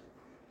us,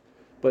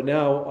 but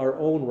now our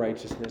own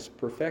righteousness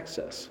perfects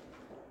us.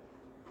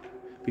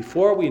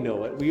 Before we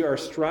know it, we are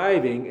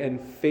striving and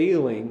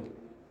failing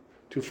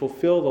to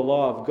fulfill the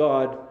law of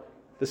God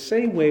the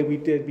same way we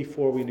did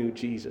before we knew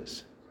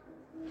Jesus.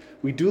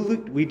 We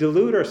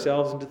delude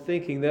ourselves into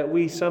thinking that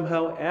we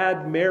somehow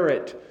add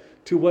merit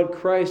to what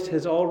Christ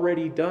has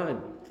already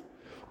done,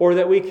 or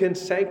that we can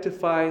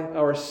sanctify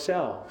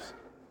ourselves.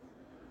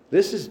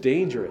 This is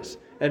dangerous,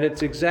 and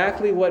it's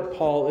exactly what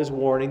Paul is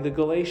warning the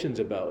Galatians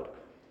about.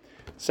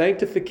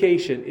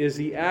 Sanctification is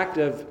the act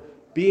of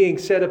being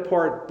set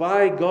apart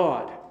by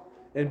God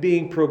and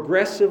being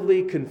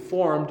progressively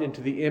conformed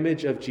into the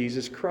image of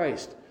Jesus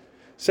Christ.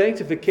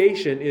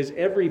 Sanctification is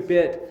every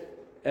bit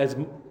as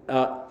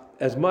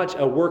much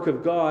a work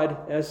of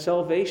God as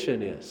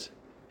salvation is.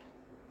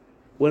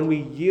 When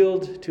we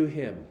yield to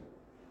Him,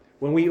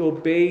 when we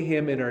obey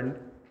Him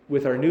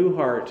with our new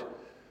heart,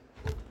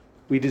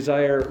 we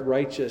desire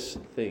righteous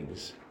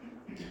things.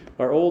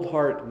 Our old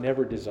heart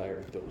never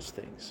desired those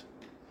things.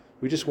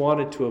 We just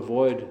wanted to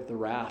avoid the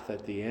wrath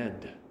at the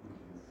end.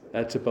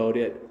 That's about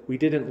it. We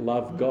didn't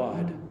love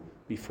God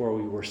before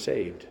we were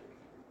saved.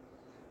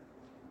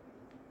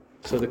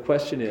 So the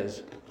question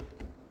is,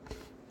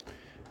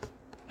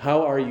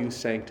 how are you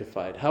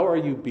sanctified? How are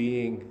you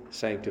being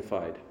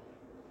sanctified?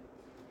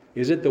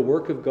 Is it the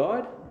work of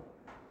God,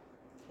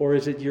 or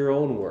is it your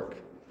own work?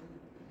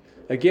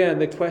 Again,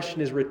 the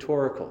question is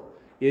rhetorical.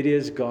 It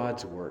is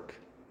God's work.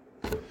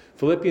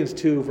 Philippians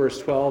 2, verse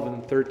 12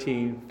 and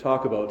 13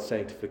 talk about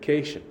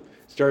sanctification.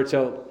 It starts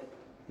out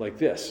like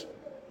this.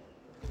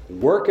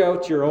 Work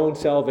out your own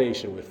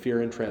salvation with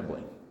fear and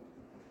trembling.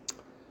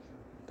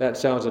 That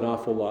sounds an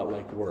awful lot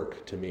like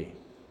work to me.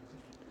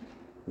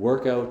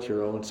 Work out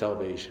your own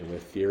salvation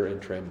with fear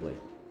and trembling.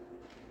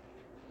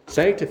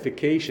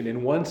 Sanctification,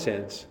 in one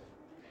sense,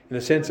 in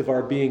the sense of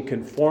our being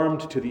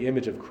conformed to the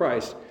image of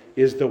Christ,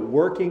 is the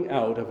working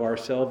out of our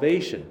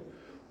salvation,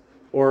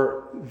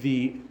 or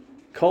the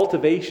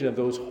cultivation of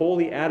those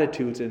holy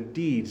attitudes and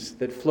deeds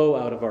that flow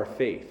out of our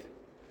faith.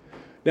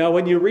 Now,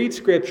 when you read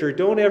Scripture,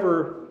 don't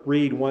ever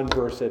read one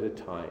verse at a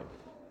time.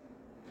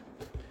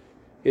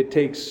 It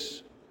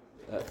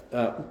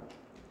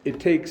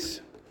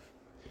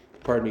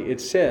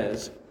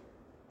says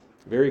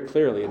very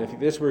clearly, and if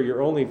this were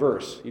your only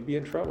verse, you'd be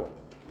in trouble.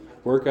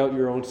 Work out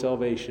your own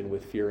salvation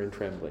with fear and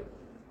trembling.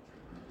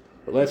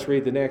 But let's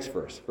read the next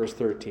verse, verse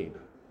 13.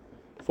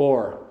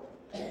 For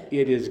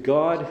it is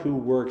God who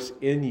works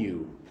in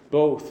you,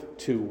 both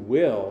to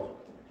will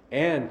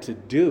and to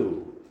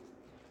do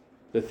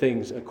the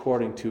things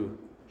according to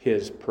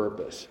His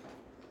purpose.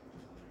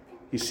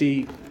 You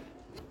see,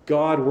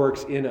 God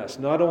works in us,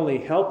 not only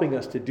helping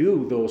us to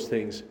do those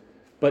things,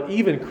 but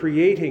even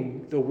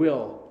creating the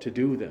will to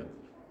do them.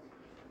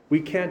 We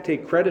can't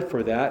take credit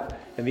for that,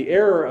 and the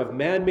error of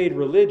man-made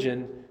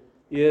religion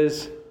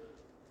is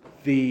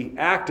the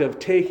act of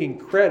taking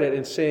credit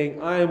and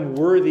saying, I am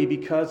worthy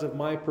because of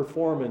my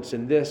performance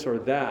in this or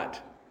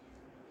that.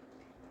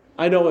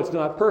 I know it's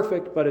not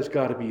perfect, but it's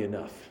got to be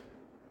enough.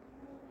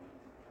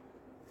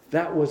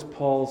 That was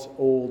Paul's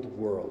old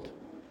world.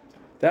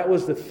 That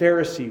was the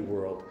Pharisee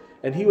world,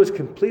 and he was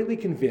completely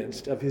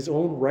convinced of his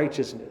own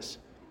righteousness.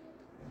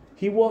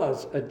 He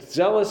was a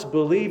zealous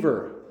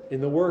believer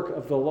in the work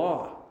of the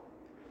law.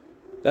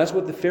 That's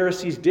what the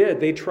Pharisees did.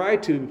 They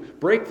tried to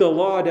break the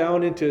law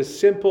down into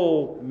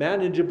simple,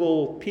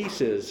 manageable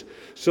pieces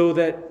so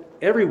that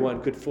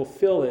everyone could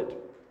fulfill it,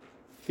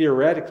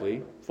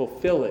 theoretically,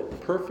 fulfill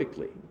it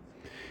perfectly.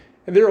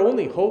 And their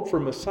only hope for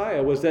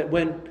Messiah was that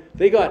when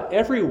they got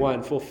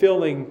everyone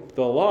fulfilling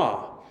the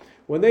law,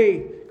 when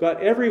they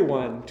got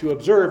everyone to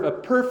observe a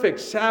perfect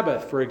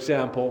Sabbath, for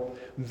example,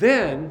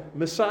 then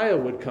Messiah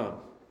would come.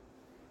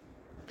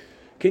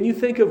 Can you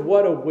think of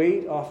what a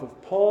weight off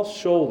of Paul's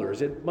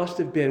shoulders it must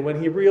have been when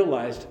he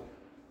realized,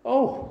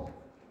 oh,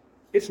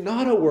 it's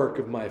not a work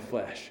of my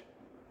flesh.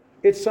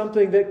 It's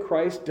something that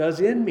Christ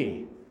does in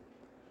me.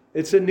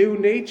 It's a new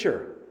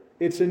nature.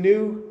 It's a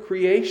new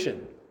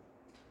creation.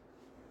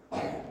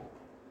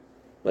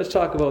 Let's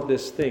talk about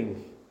this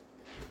thing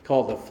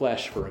called the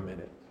flesh for a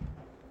minute.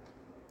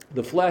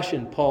 The flesh,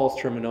 in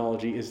Paul's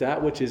terminology, is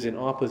that which is in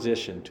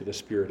opposition to the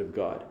Spirit of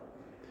God.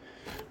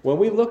 When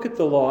we look at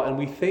the law and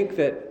we think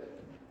that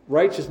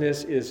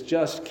righteousness is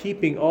just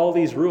keeping all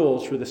these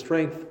rules for the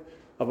strength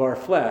of our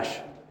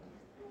flesh,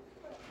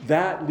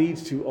 that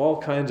leads to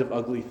all kinds of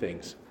ugly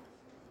things.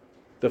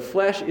 The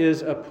flesh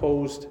is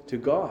opposed to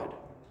God.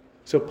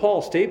 So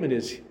Paul's statement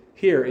is,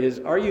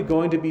 are you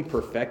going to be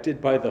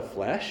perfected by the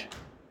flesh?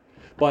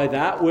 By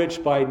that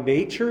which by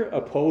nature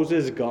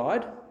opposes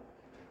God?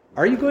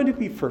 Are you going to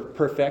be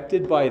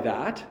perfected by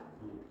that?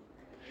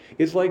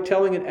 It's like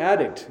telling an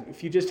addict,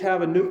 if you just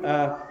have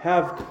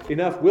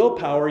enough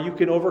willpower, you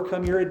can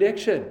overcome your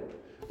addiction.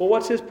 Well,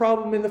 what's his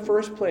problem in the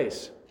first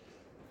place?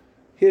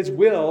 His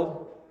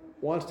will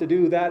wants to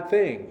do that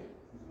thing.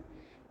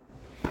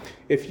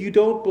 If you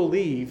don't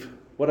believe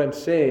what I'm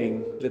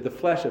saying, that the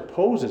flesh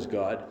opposes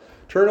God,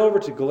 turn over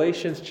to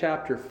Galatians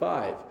chapter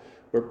 5,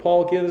 where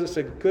Paul gives us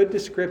a good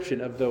description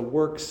of the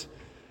works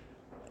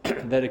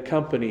that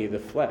accompany the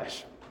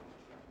flesh.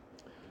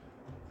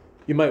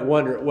 You might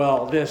wonder,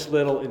 well, this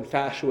little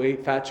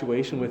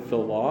infatuation with the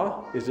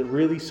law, is it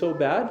really so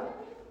bad?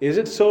 Is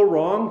it so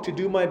wrong to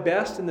do my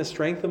best in the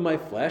strength of my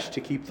flesh to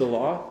keep the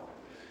law?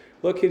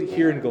 Look at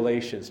here in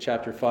Galatians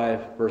chapter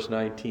 5, verse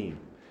 19,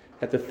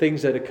 at the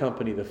things that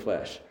accompany the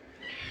flesh.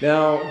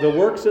 Now, the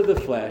works of the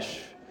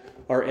flesh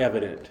are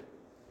evident: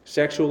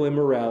 sexual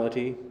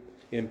immorality,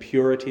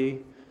 impurity,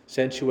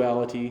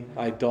 sensuality,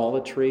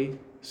 idolatry,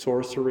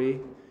 sorcery,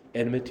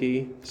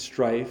 enmity,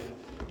 strife,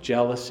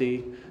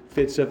 jealousy,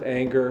 fits of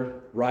anger,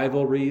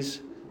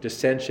 rivalries,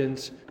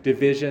 dissensions,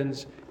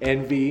 divisions,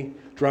 envy,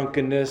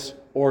 drunkenness,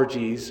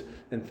 orgies,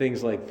 and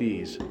things like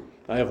these.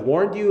 I have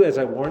warned you, as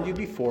I warned you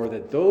before,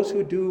 that those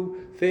who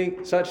do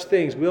such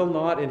things will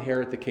not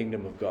inherit the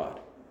kingdom of God.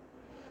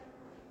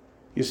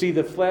 You see,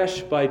 the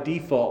flesh by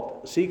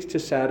default seeks to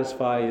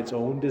satisfy its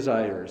own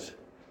desires,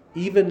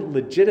 even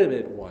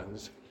legitimate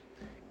ones,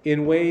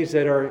 in ways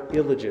that are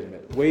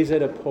illegitimate, ways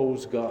that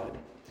oppose God.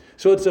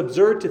 So it's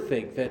absurd to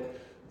think that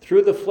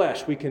through the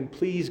flesh we can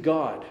please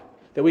God,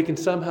 that we can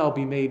somehow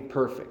be made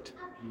perfect.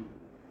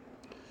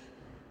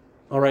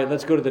 All right,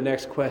 let's go to the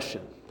next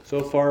question.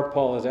 So far,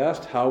 Paul has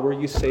asked, how were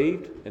you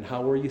saved and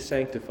how were you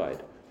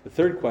sanctified? The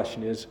third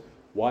question is,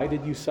 why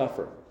did you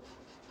suffer?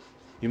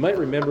 You might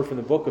remember from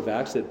the book of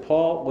Acts that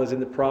Paul was in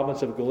the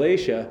province of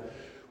Galatia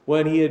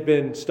when he had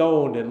been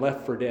stoned and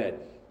left for dead.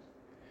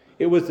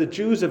 It was the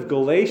Jews of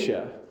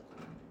Galatia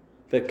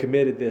that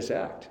committed this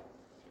act.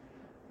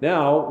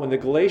 Now, when the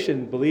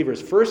Galatian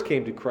believers first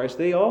came to Christ,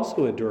 they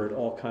also endured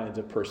all kinds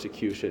of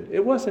persecution.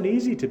 It wasn't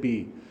easy to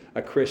be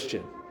a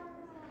Christian.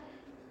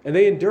 And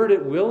they endured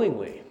it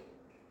willingly.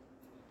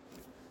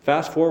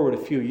 Fast forward a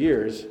few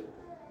years,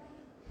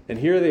 and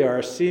here they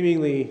are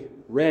seemingly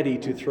ready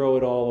to throw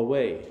it all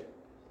away,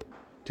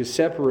 to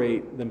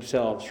separate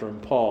themselves from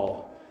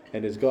Paul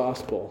and his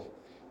gospel,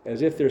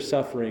 as if their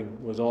suffering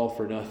was all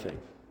for nothing.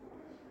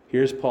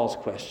 Here's Paul's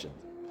question.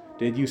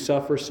 Did you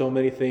suffer so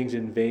many things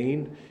in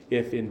vain,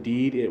 if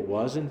indeed it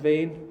was in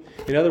vain?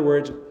 In other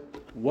words,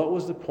 what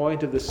was the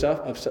point of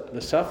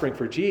the suffering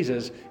for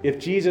Jesus if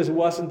Jesus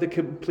wasn't the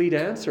complete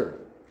answer?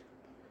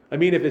 I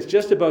mean, if it's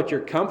just about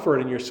your comfort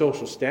and your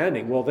social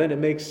standing, well, then it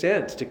makes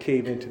sense to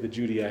cave into the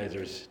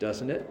Judaizers,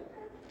 doesn't it?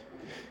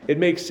 It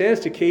makes sense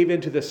to cave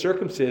into the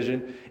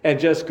circumcision and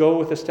just go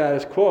with the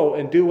status quo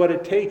and do what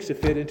it takes to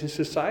fit into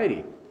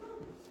society.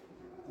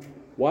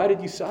 Why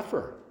did you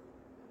suffer?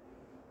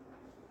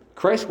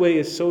 Christ's way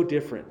is so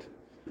different.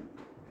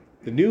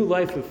 The new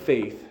life of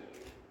faith,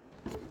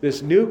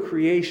 this new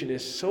creation,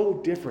 is so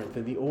different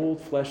than the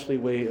old fleshly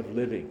way of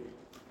living.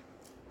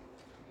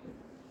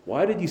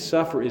 Why did you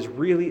suffer is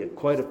really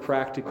quite a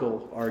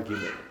practical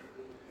argument.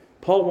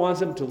 Paul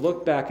wants them to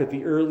look back at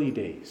the early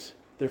days,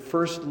 their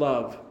first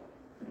love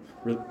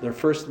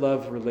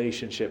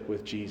relationship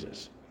with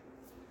Jesus.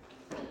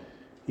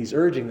 He's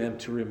urging them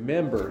to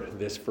remember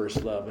this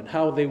first love and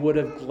how they would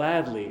have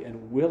gladly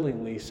and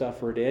willingly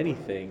suffered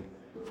anything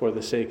for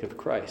the sake of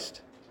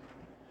Christ.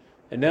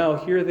 And now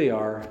here they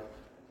are,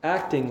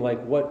 acting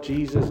like what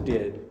Jesus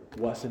did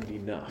wasn't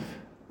enough.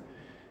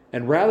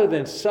 And rather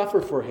than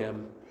suffer for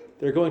him,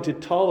 they're going to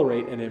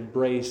tolerate and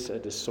embrace a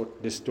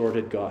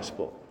distorted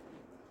gospel.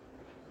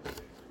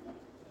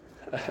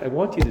 I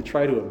want you to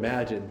try to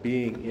imagine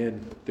being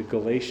in the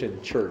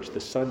Galatian church the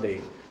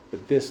Sunday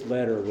that this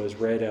letter was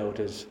read out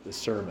as the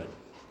sermon.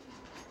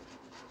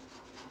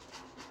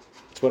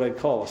 It's what I'd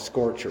call a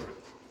scorcher.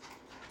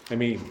 I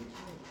mean,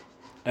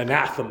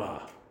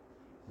 anathema,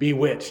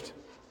 bewitched,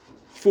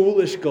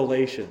 foolish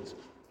Galatians.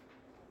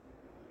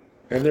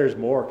 And there's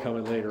more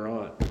coming later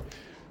on.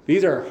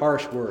 These are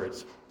harsh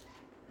words.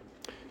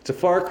 It's a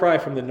far cry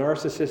from the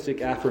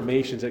narcissistic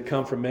affirmations that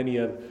come from many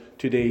of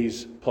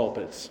today's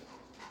pulpits.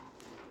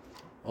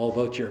 All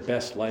about your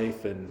best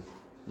life and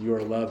you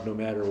are loved no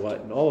matter what,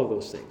 and all of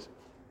those things.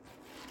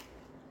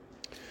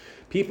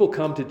 People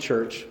come to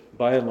church,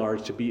 by and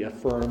large, to be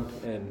affirmed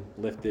and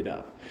lifted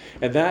up.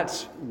 And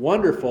that's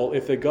wonderful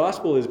if the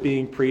gospel is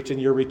being preached and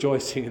you're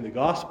rejoicing in the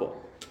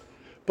gospel.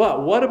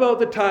 But what about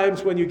the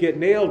times when you get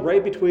nailed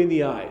right between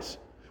the eyes?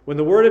 When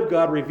the Word of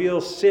God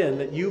reveals sin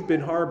that you've been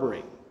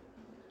harboring?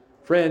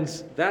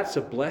 Friends, that's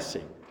a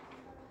blessing.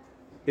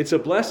 It's a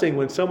blessing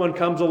when someone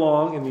comes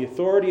along in the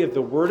authority of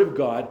the Word of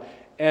God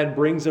and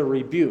brings a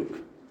rebuke.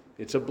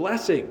 It's a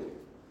blessing.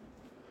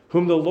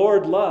 Whom the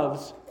Lord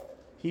loves,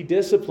 He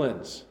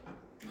disciplines.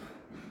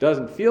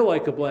 Doesn't feel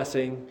like a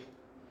blessing.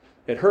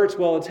 It hurts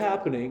while it's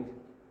happening,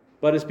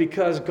 but it's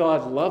because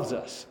God loves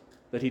us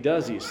that He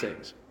does these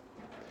things.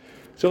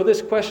 So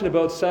this question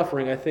about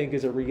suffering, I think,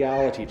 is a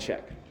reality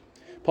check.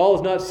 Paul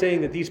is not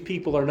saying that these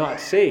people are not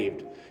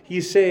saved.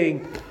 He's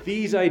saying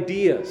these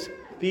ideas,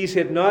 these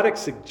hypnotic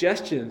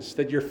suggestions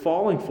that you're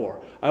falling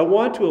for, I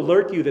want to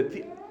alert you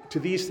to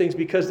these things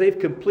because they've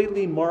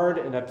completely marred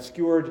and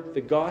obscured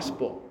the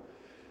gospel.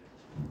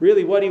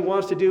 Really, what he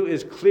wants to do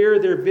is clear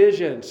their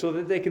vision so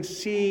that they can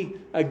see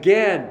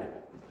again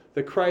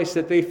the Christ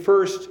that they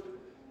first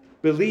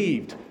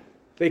believed.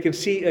 They can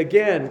see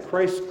again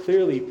Christ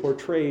clearly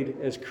portrayed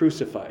as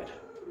crucified.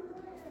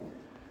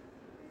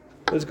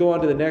 Let's go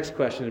on to the next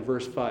question in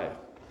verse 5.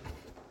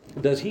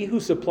 Does he who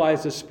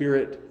supplies the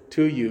Spirit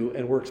to you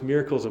and works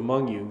miracles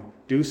among you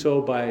do so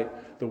by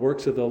the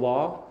works of the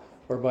law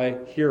or by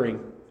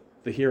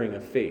the hearing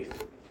of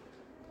faith?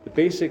 The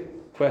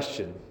basic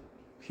question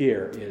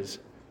here is,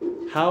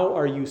 how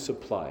are you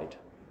supplied?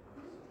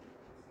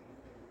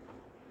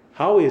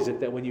 How is it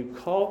that when you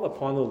call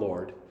upon the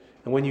Lord,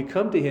 and when you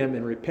come to Him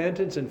in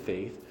repentance and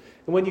faith,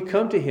 and when you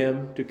come to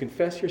Him to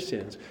confess your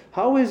sins,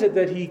 how is it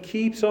that He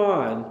keeps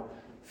on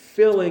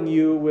filling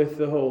you with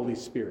the Holy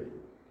Spirit?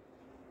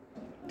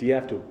 Do you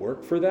have to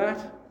work for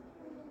that?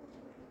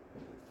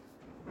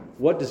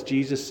 What does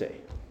Jesus say?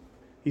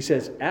 He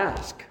says,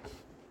 ask.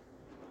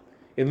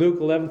 In Luke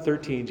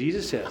 11:13,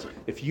 Jesus says,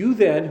 if you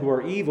then, who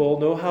are evil,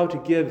 know how to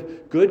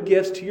give good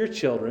gifts to your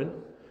children,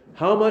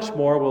 how much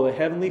more will the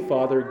Heavenly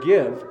Father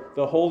give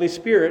the Holy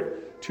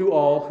Spirit to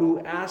all who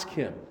ask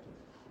Him?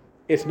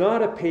 It's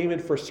not a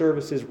payment for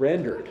services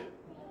rendered.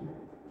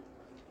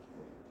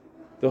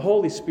 The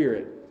Holy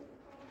Spirit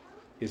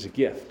is a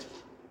gift.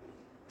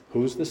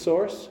 Who's the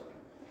source?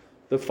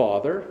 The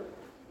Father.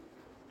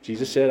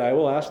 Jesus said, I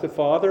will ask the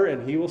Father,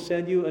 and He will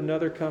send you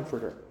another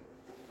Comforter.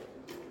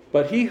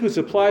 But He who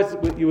supplies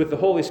you with the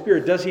Holy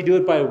Spirit, does He do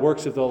it by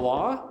works of the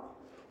law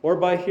or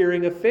by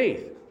hearing of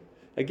faith?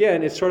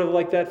 Again, it's sort of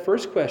like that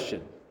first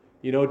question.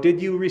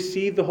 Did you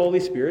receive the Holy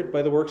Spirit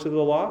by the works of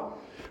the law?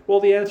 Well,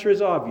 the answer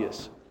is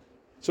obvious.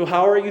 So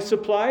how are you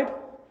supplied?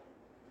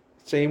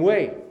 Same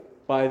way,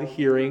 by the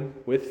hearing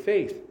with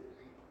faith.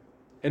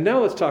 And now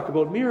let's talk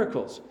about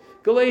miracles.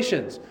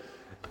 Galatians.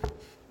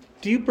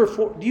 Do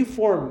you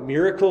form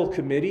miracle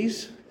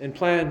committees and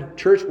plan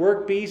church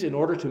work bees in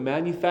order to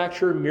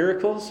manufacture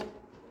miracles?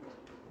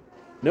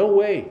 No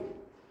way.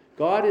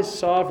 God is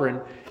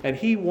sovereign, and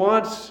if He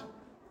wants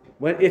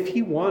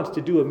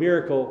to do a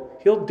miracle,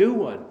 He'll do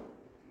one.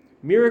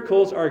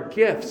 Miracles are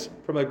gifts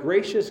from a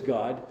gracious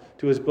God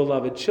to His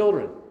beloved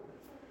children.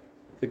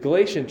 The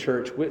Galatian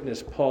church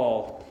witnessed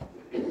Paul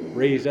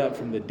raised up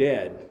from the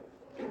dead,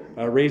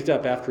 raised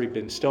up after he'd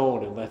been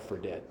stoned and left for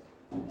dead.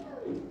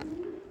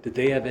 Did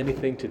they have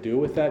anything to do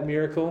with that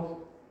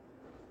miracle?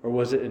 Or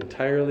was it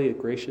entirely a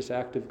gracious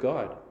act of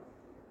God?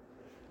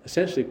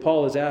 Essentially,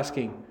 Paul is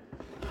asking,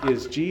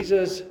 is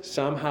Jesus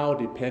somehow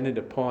dependent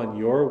upon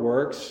your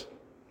works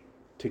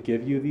to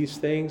give you these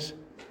things?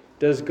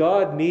 Does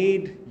God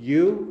need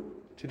you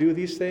to do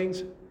these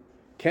things?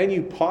 Can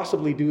you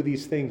possibly do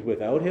these things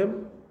without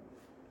Him?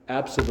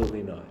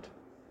 Absolutely not.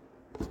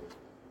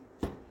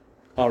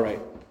 All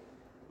right.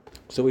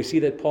 So we see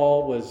that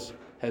Paul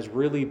has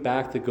really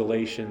backed the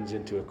Galatians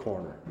into a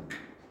corner.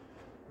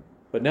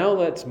 But now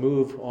let's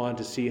move on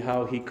to see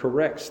how he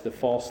corrects the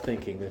false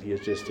thinking that he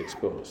has just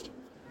exposed.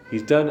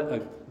 He's done a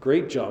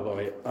great job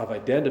of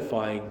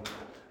identifying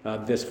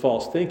this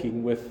false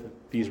thinking with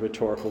these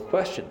rhetorical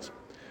questions.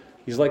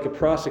 He's like a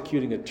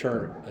prosecuting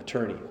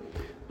attorney.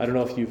 I don't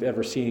know if you've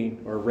ever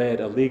seen or read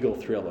a legal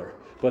thriller,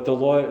 but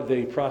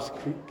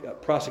the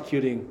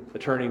prosecuting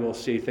attorney will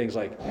say things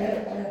like,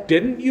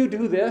 didn't you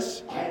do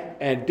this?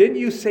 And didn't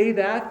you say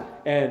that?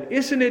 And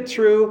isn't it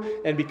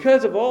true? And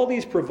because of all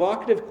these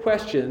provocative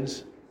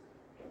questions,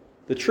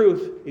 the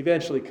truth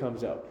eventually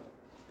comes out.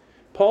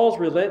 Paul's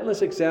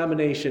relentless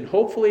examination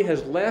hopefully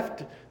has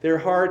left their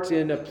hearts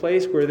in a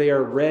place where they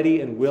are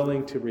ready and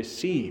willing to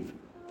receive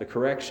the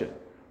correction.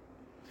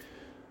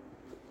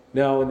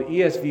 Now, in the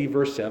ESV,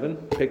 verse 7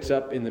 picks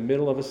up in the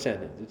middle of a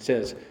sentence. It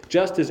says,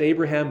 just as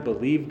Abraham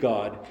believed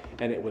God,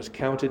 and it was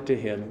counted to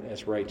him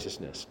as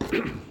righteousness.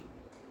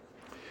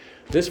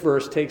 This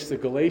verse takes the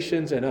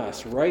Galatians and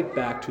us right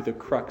back to the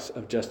crux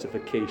of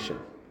justification.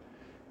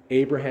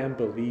 Abraham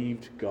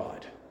believed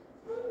God.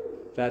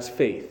 That's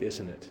faith,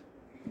 isn't it?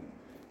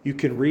 You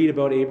can read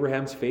about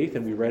Abraham's faith,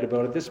 and we read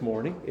about it this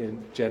morning,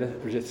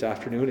 this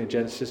afternoon in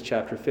Genesis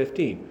chapter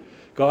 15.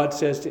 God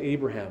says to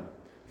Abraham,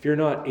 fear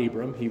not,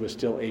 Abram, he was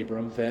still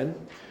Abram then,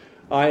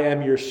 I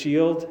am your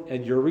shield,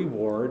 and your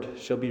reward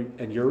shall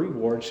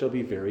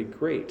be very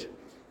great.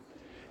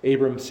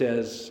 Abram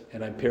says,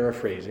 and I'm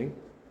paraphrasing,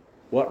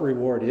 what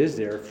reward is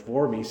there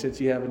for me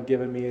since you haven't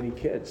given me any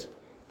kids?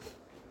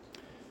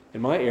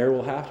 And my heir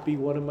will have to be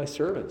one of my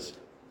servants.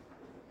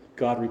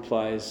 God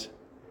replies,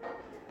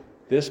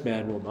 this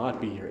man will not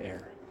be your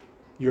heir.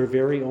 Your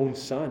very own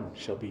son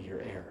shall be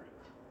your heir.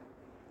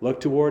 Look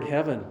toward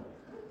heaven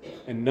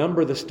and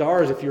number the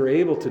stars if you're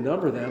able to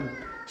number them.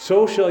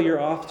 So shall your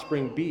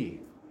offspring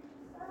be.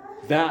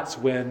 That's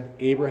when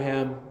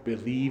Abraham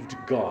believed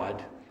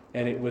God,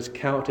 and it was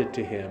counted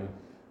to him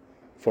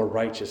for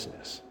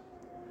righteousness.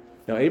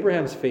 Now,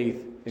 Abraham's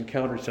faith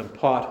encountered some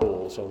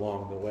potholes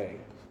along the way.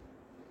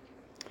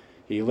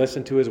 He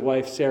listened to his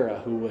wife Sarah,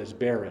 who was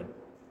barren,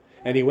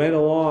 and he went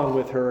along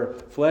with her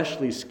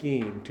fleshly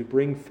scheme to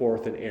bring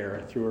forth an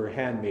heir through her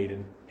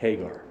handmaiden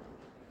Hagar.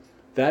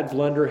 That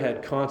blunder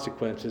had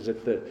consequences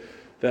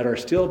that are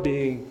still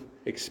being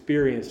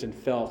experienced and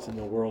felt in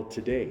the world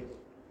today.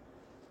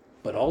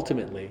 But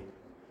ultimately,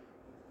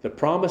 the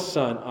promised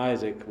son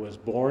Isaac was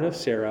born of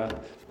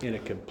Sarah in a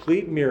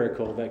complete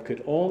miracle that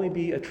could only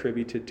be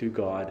attributed to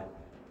God.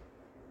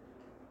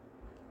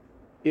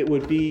 It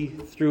would be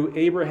through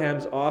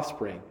Abraham's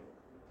offspring,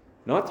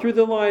 not through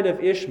the line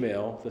of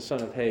Ishmael, the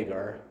son of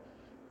Hagar,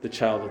 the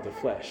child of the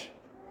flesh,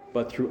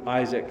 but through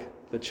Isaac,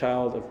 the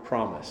child of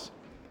promise,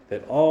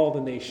 that all the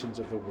nations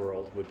of the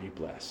world would be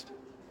blessed.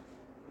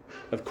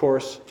 Of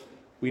course,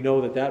 we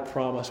know that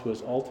promise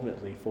was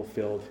ultimately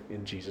fulfilled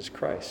in Jesus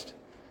Christ.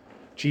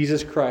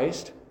 Jesus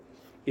Christ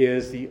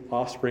is the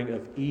offspring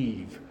of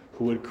Eve,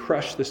 who would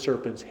crush the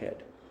serpent's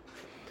head.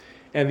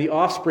 And the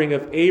offspring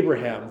of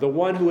Abraham, the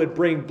one who would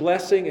bring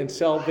blessing and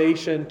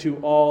salvation to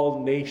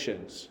all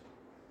nations.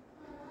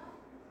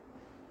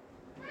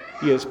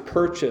 He has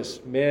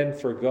purchased men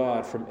for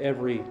God from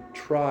every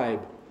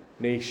tribe,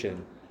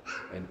 nation,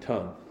 and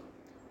tongue.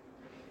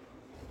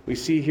 We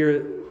see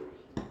here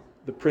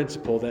the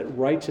principle that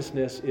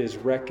righteousness is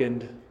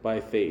reckoned by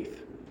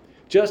faith.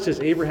 Just as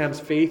Abraham's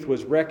faith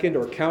was reckoned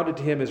or counted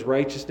to him as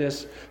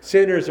righteousness,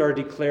 sinners are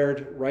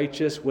declared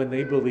righteous when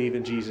they believe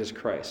in Jesus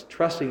Christ,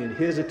 trusting in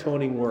his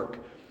atoning work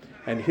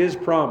and his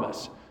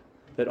promise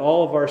that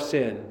all of our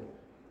sin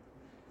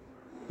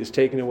is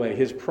taken away,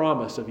 his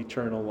promise of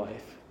eternal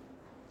life.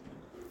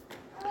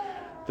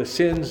 The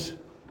sins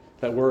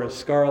that were as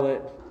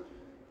scarlet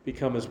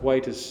become as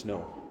white as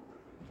snow.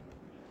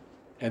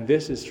 And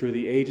this is through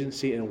the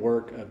agency and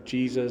work of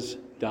Jesus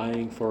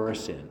dying for our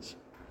sins,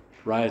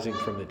 rising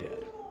from the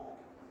dead.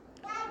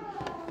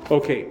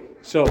 Okay,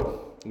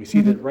 so we see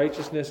that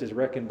righteousness is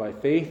reckoned by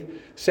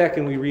faith.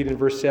 Second, we read in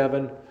verse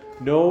 7,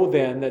 know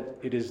then that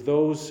it is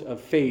those of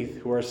faith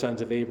who are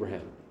sons of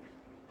Abraham.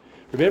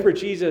 Remember,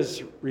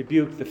 Jesus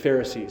rebuked the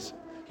Pharisees.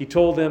 He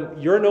told them,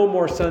 you're no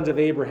more sons of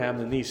Abraham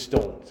than these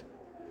stones.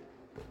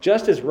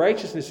 Just as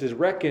righteousness is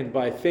reckoned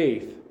by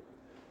faith,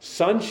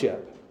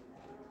 sonship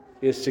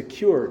is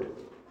secured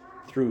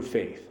through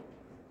faith.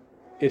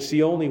 It's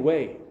the only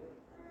way.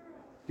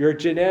 Your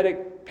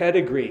genetic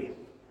pedigree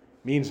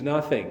means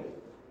nothing.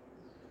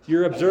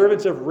 Your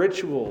observance of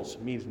rituals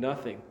means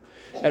nothing.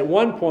 At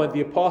one point,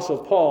 the Apostle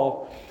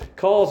Paul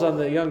calls on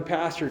the young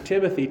pastor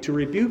Timothy to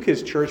rebuke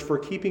his church for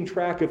keeping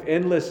track of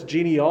endless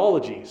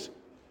genealogies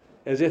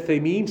as if they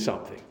mean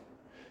something.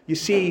 You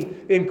see,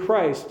 in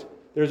Christ,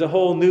 there's a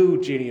whole new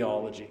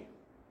genealogy.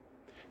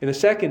 In the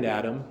second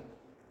Adam,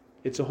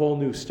 it's a whole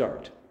new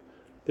start.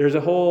 There's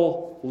a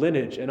whole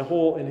lineage and a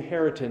whole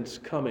inheritance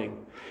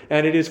coming.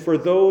 And it is for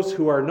those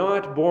who are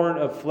not born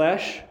of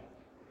flesh,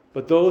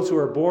 but those who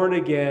are born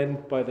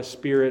again by the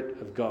Spirit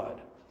of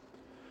God.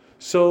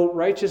 So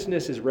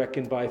righteousness is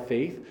reckoned by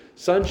faith.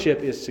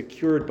 Sonship is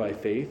secured by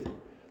faith.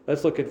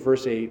 Let's look at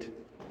verse 8.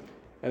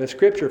 And the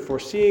scripture,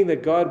 foreseeing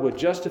that God would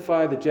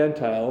justify the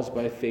Gentiles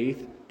by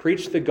faith,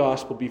 preached the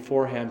gospel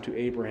beforehand to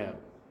Abraham.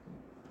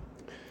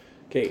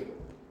 Okay,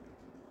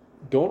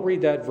 don't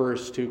read that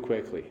verse too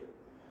quickly.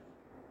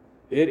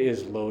 It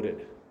is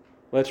loaded.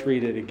 Let's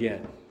read it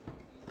again.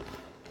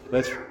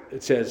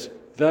 It says,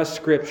 the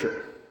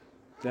scripture.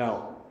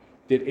 Now,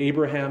 did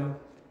Abraham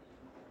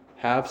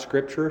have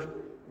scripture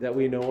that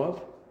we know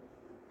of?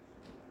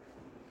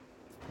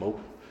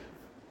 Nope.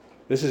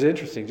 This is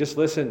interesting. Just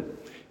listen.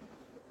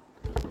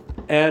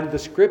 And the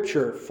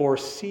scripture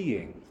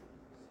foreseeing.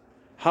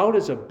 How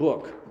does a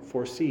book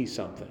foresee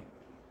something?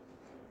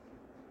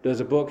 Does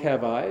a book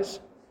have eyes?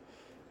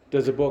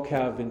 Does a book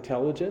have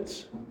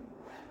intelligence?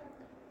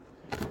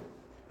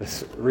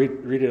 Let's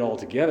read it all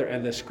together.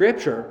 And the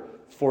Scripture,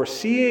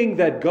 foreseeing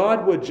that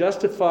God would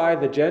justify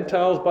the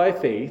Gentiles by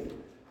faith,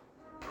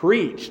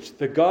 preached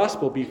the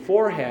gospel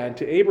beforehand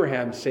to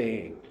Abraham,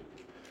 saying.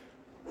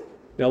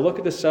 Now look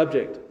at the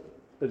subject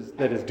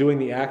that is doing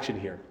the action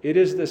here. It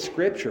is the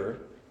Scripture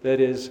that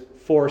is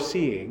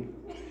foreseeing,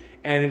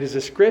 and it is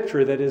the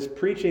Scripture that is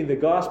preaching the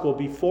gospel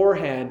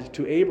beforehand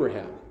to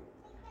Abraham.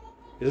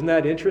 Isn't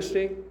that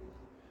interesting?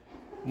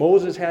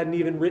 Moses hadn't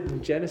even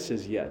written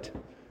Genesis yet.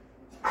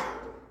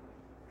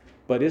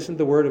 But isn't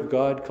the Word of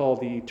God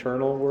called the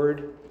eternal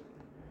Word?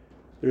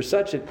 There's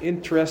such an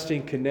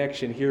interesting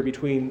connection here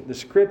between the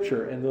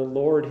Scripture and the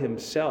Lord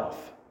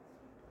Himself.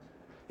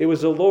 It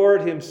was the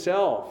Lord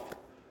Himself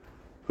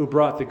who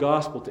brought the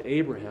gospel to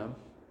Abraham.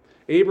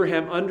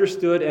 Abraham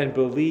understood and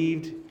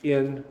believed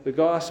in the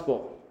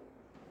gospel.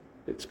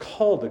 It's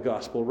called the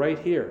gospel right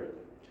here.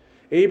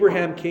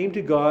 Abraham came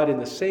to God in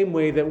the same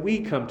way that we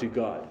come to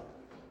God.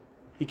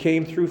 He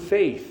came through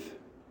faith.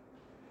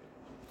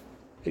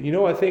 And you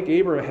know, I think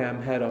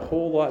Abraham had a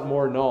whole lot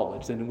more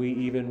knowledge than we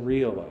even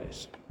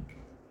realize.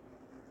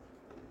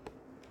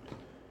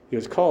 He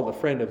was called the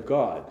friend of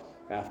God,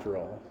 after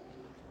all.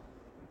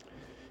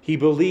 He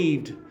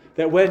believed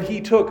that when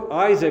he took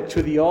Isaac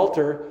to the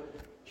altar,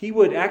 he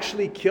would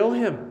actually kill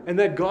him, and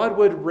that God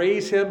would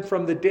raise him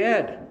from the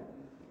dead.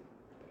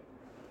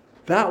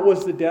 That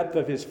was the depth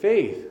of his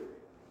faith.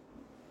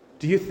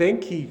 Do you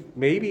think he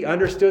maybe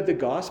understood the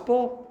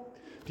gospel?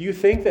 Do you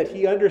think that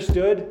he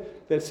understood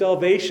that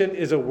salvation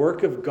is a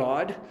work of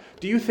God?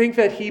 Do you think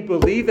that he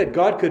believed that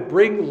God could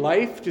bring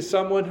life to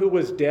someone who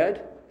was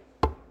dead?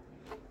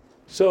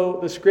 So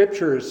the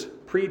Scriptures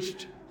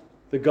preached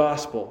the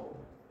gospel.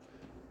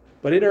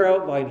 But in our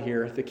outline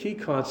here, the key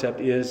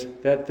concept is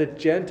that the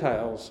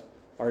Gentiles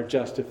are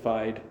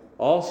justified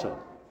also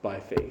by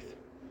faith.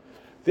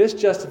 This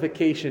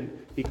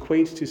justification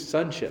equates to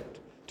sonship,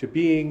 to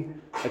being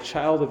a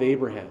child of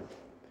Abraham.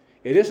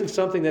 It isn't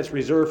something that's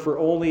reserved for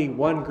only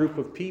one group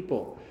of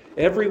people.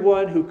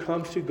 Everyone who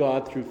comes to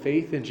God through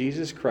faith in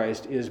Jesus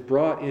Christ is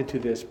brought into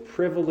this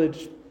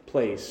privileged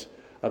place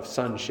of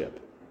sonship.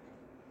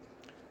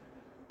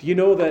 Do you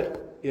know that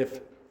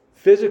if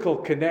physical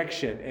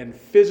connection and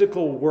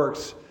physical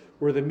works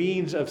were the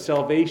means of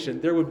salvation,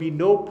 there would be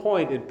no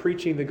point in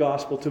preaching the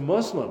gospel to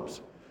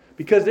Muslims,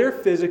 because they're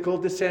physical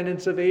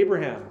descendants of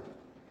Abraham.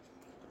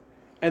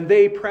 And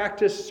they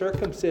practice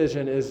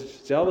circumcision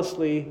as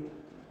zealously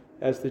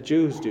as the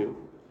Jews do.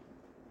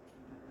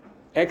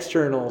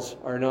 Externals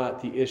are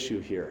not the issue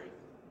here.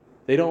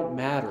 They don't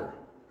matter.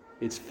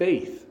 It's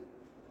faith,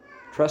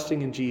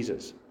 trusting in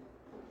Jesus.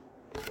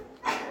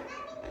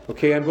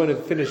 Okay, I'm going to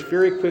finish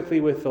very quickly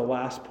with the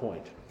last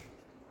point.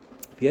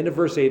 At the end of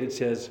verse 8 it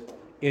says,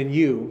 "In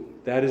you,"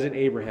 that is in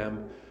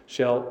Abraham,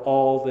 "shall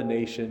all the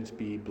nations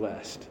be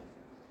blessed."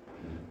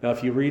 Now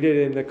if you read it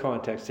in the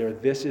context there,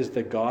 this is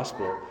the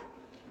gospel.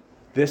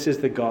 This is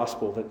the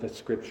gospel that the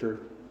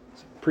Scripture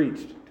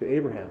preached to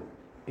Abraham.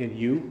 In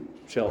you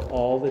shall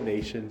all the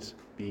nations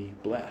be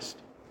blessed.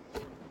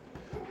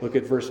 Look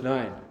at verse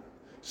 9.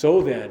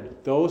 "So then,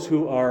 those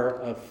who are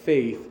of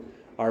faith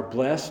are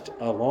blessed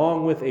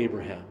along with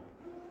Abraham,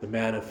 the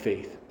man of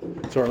faith."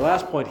 So our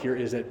last point here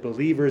is that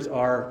believers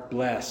are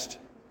blessed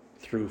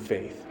through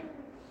faith.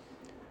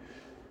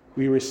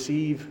 We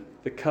receive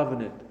the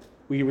covenant.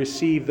 We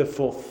receive the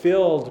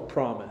fulfilled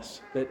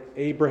promise that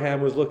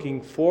Abraham was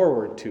looking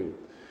forward to.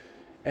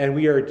 And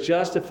we are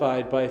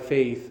justified by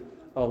faith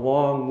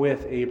along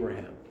with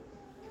Abraham.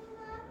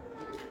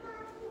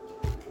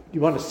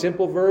 You want a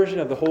simple version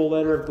of the whole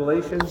letter of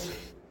Galatians?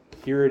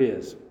 Here it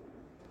is.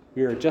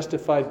 We are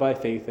justified by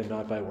faith and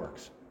not by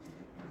works.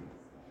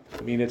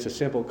 I mean, it's a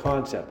simple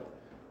concept.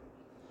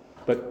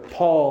 But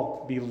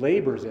Paul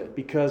belabors it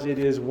because it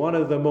is one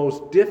of the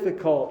most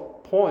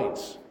difficult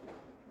points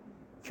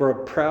for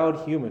a proud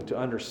human to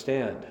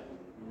understand.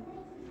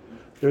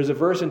 There's a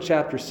verse in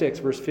chapter 6,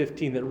 verse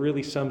 15, that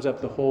really sums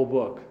up the whole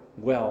book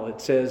well. It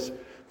says,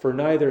 "For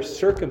neither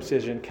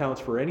circumcision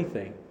counts for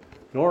anything,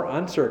 nor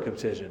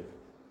uncircumcision,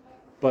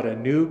 but a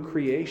new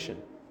creation."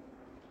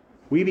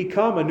 We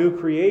become a new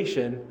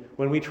creation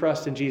when we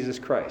trust in Jesus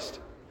Christ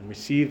and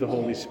receive the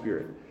Holy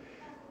Spirit.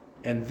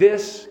 And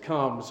this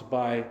comes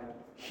by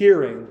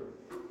hearing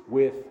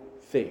with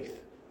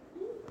faith.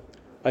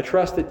 I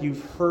trust that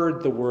you've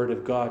heard the Word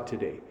of God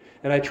today.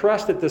 And I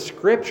trust that the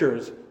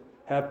Scriptures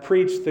have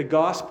preached the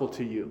gospel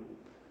to you.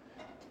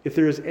 If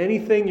there's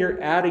anything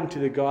you're adding to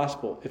the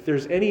gospel, if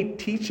there's any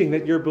teaching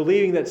that you're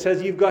believing that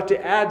says you've got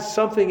to add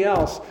something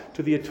else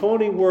to the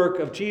atoning work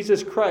of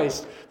Jesus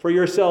Christ for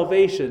your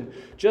salvation,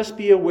 just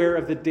be aware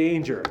of the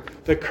danger,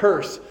 the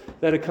curse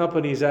that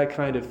accompanies that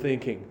kind of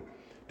thinking.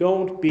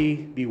 Don't be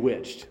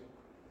bewitched.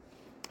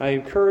 I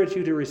encourage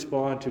you to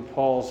respond to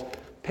Paul's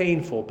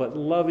painful but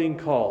loving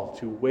call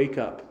to wake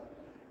up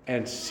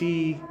and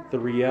see the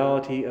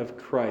reality of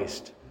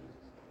Christ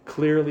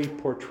clearly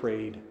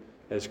portrayed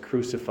as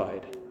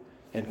crucified,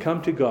 and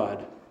come to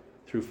God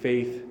through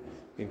faith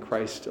in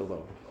Christ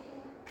alone.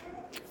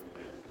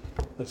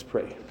 Let's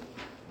pray.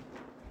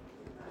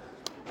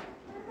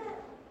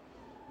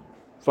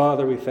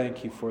 Father, we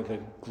thank you for the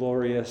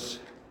glorious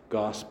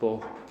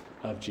gospel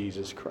of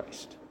Jesus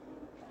Christ.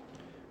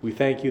 We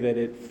thank you that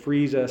it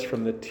frees us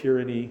from the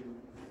tyranny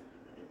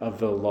of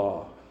the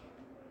law,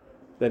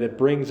 that it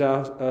brings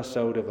us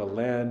out of a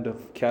land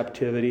of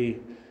captivity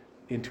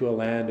into a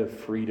land of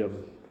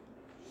freedom.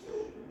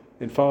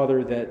 And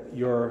Father, that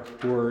your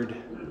word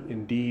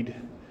indeed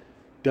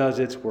does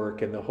its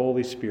work, and the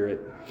Holy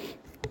Spirit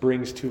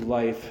brings to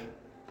life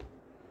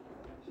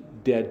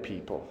dead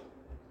people.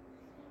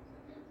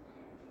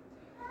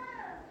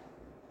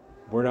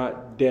 We're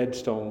not dead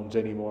stones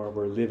anymore,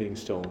 we're living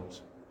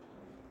stones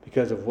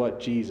because of what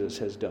Jesus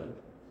has done.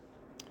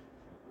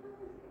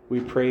 We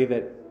pray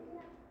that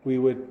we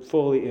would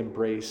fully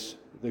embrace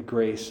the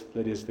grace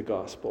that is the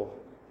gospel.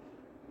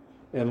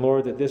 And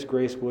Lord, that this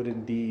grace would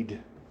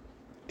indeed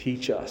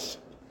teach us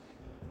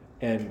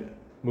and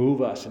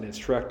move us and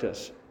instruct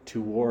us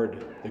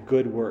toward the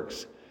good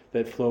works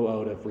that flow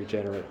out of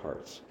regenerate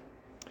hearts.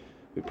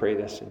 We pray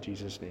this in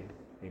Jesus' name.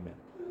 Amen.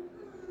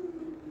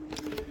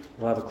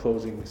 We'll have a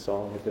closing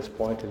song at this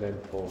point, and then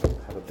we'll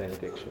have a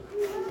benediction.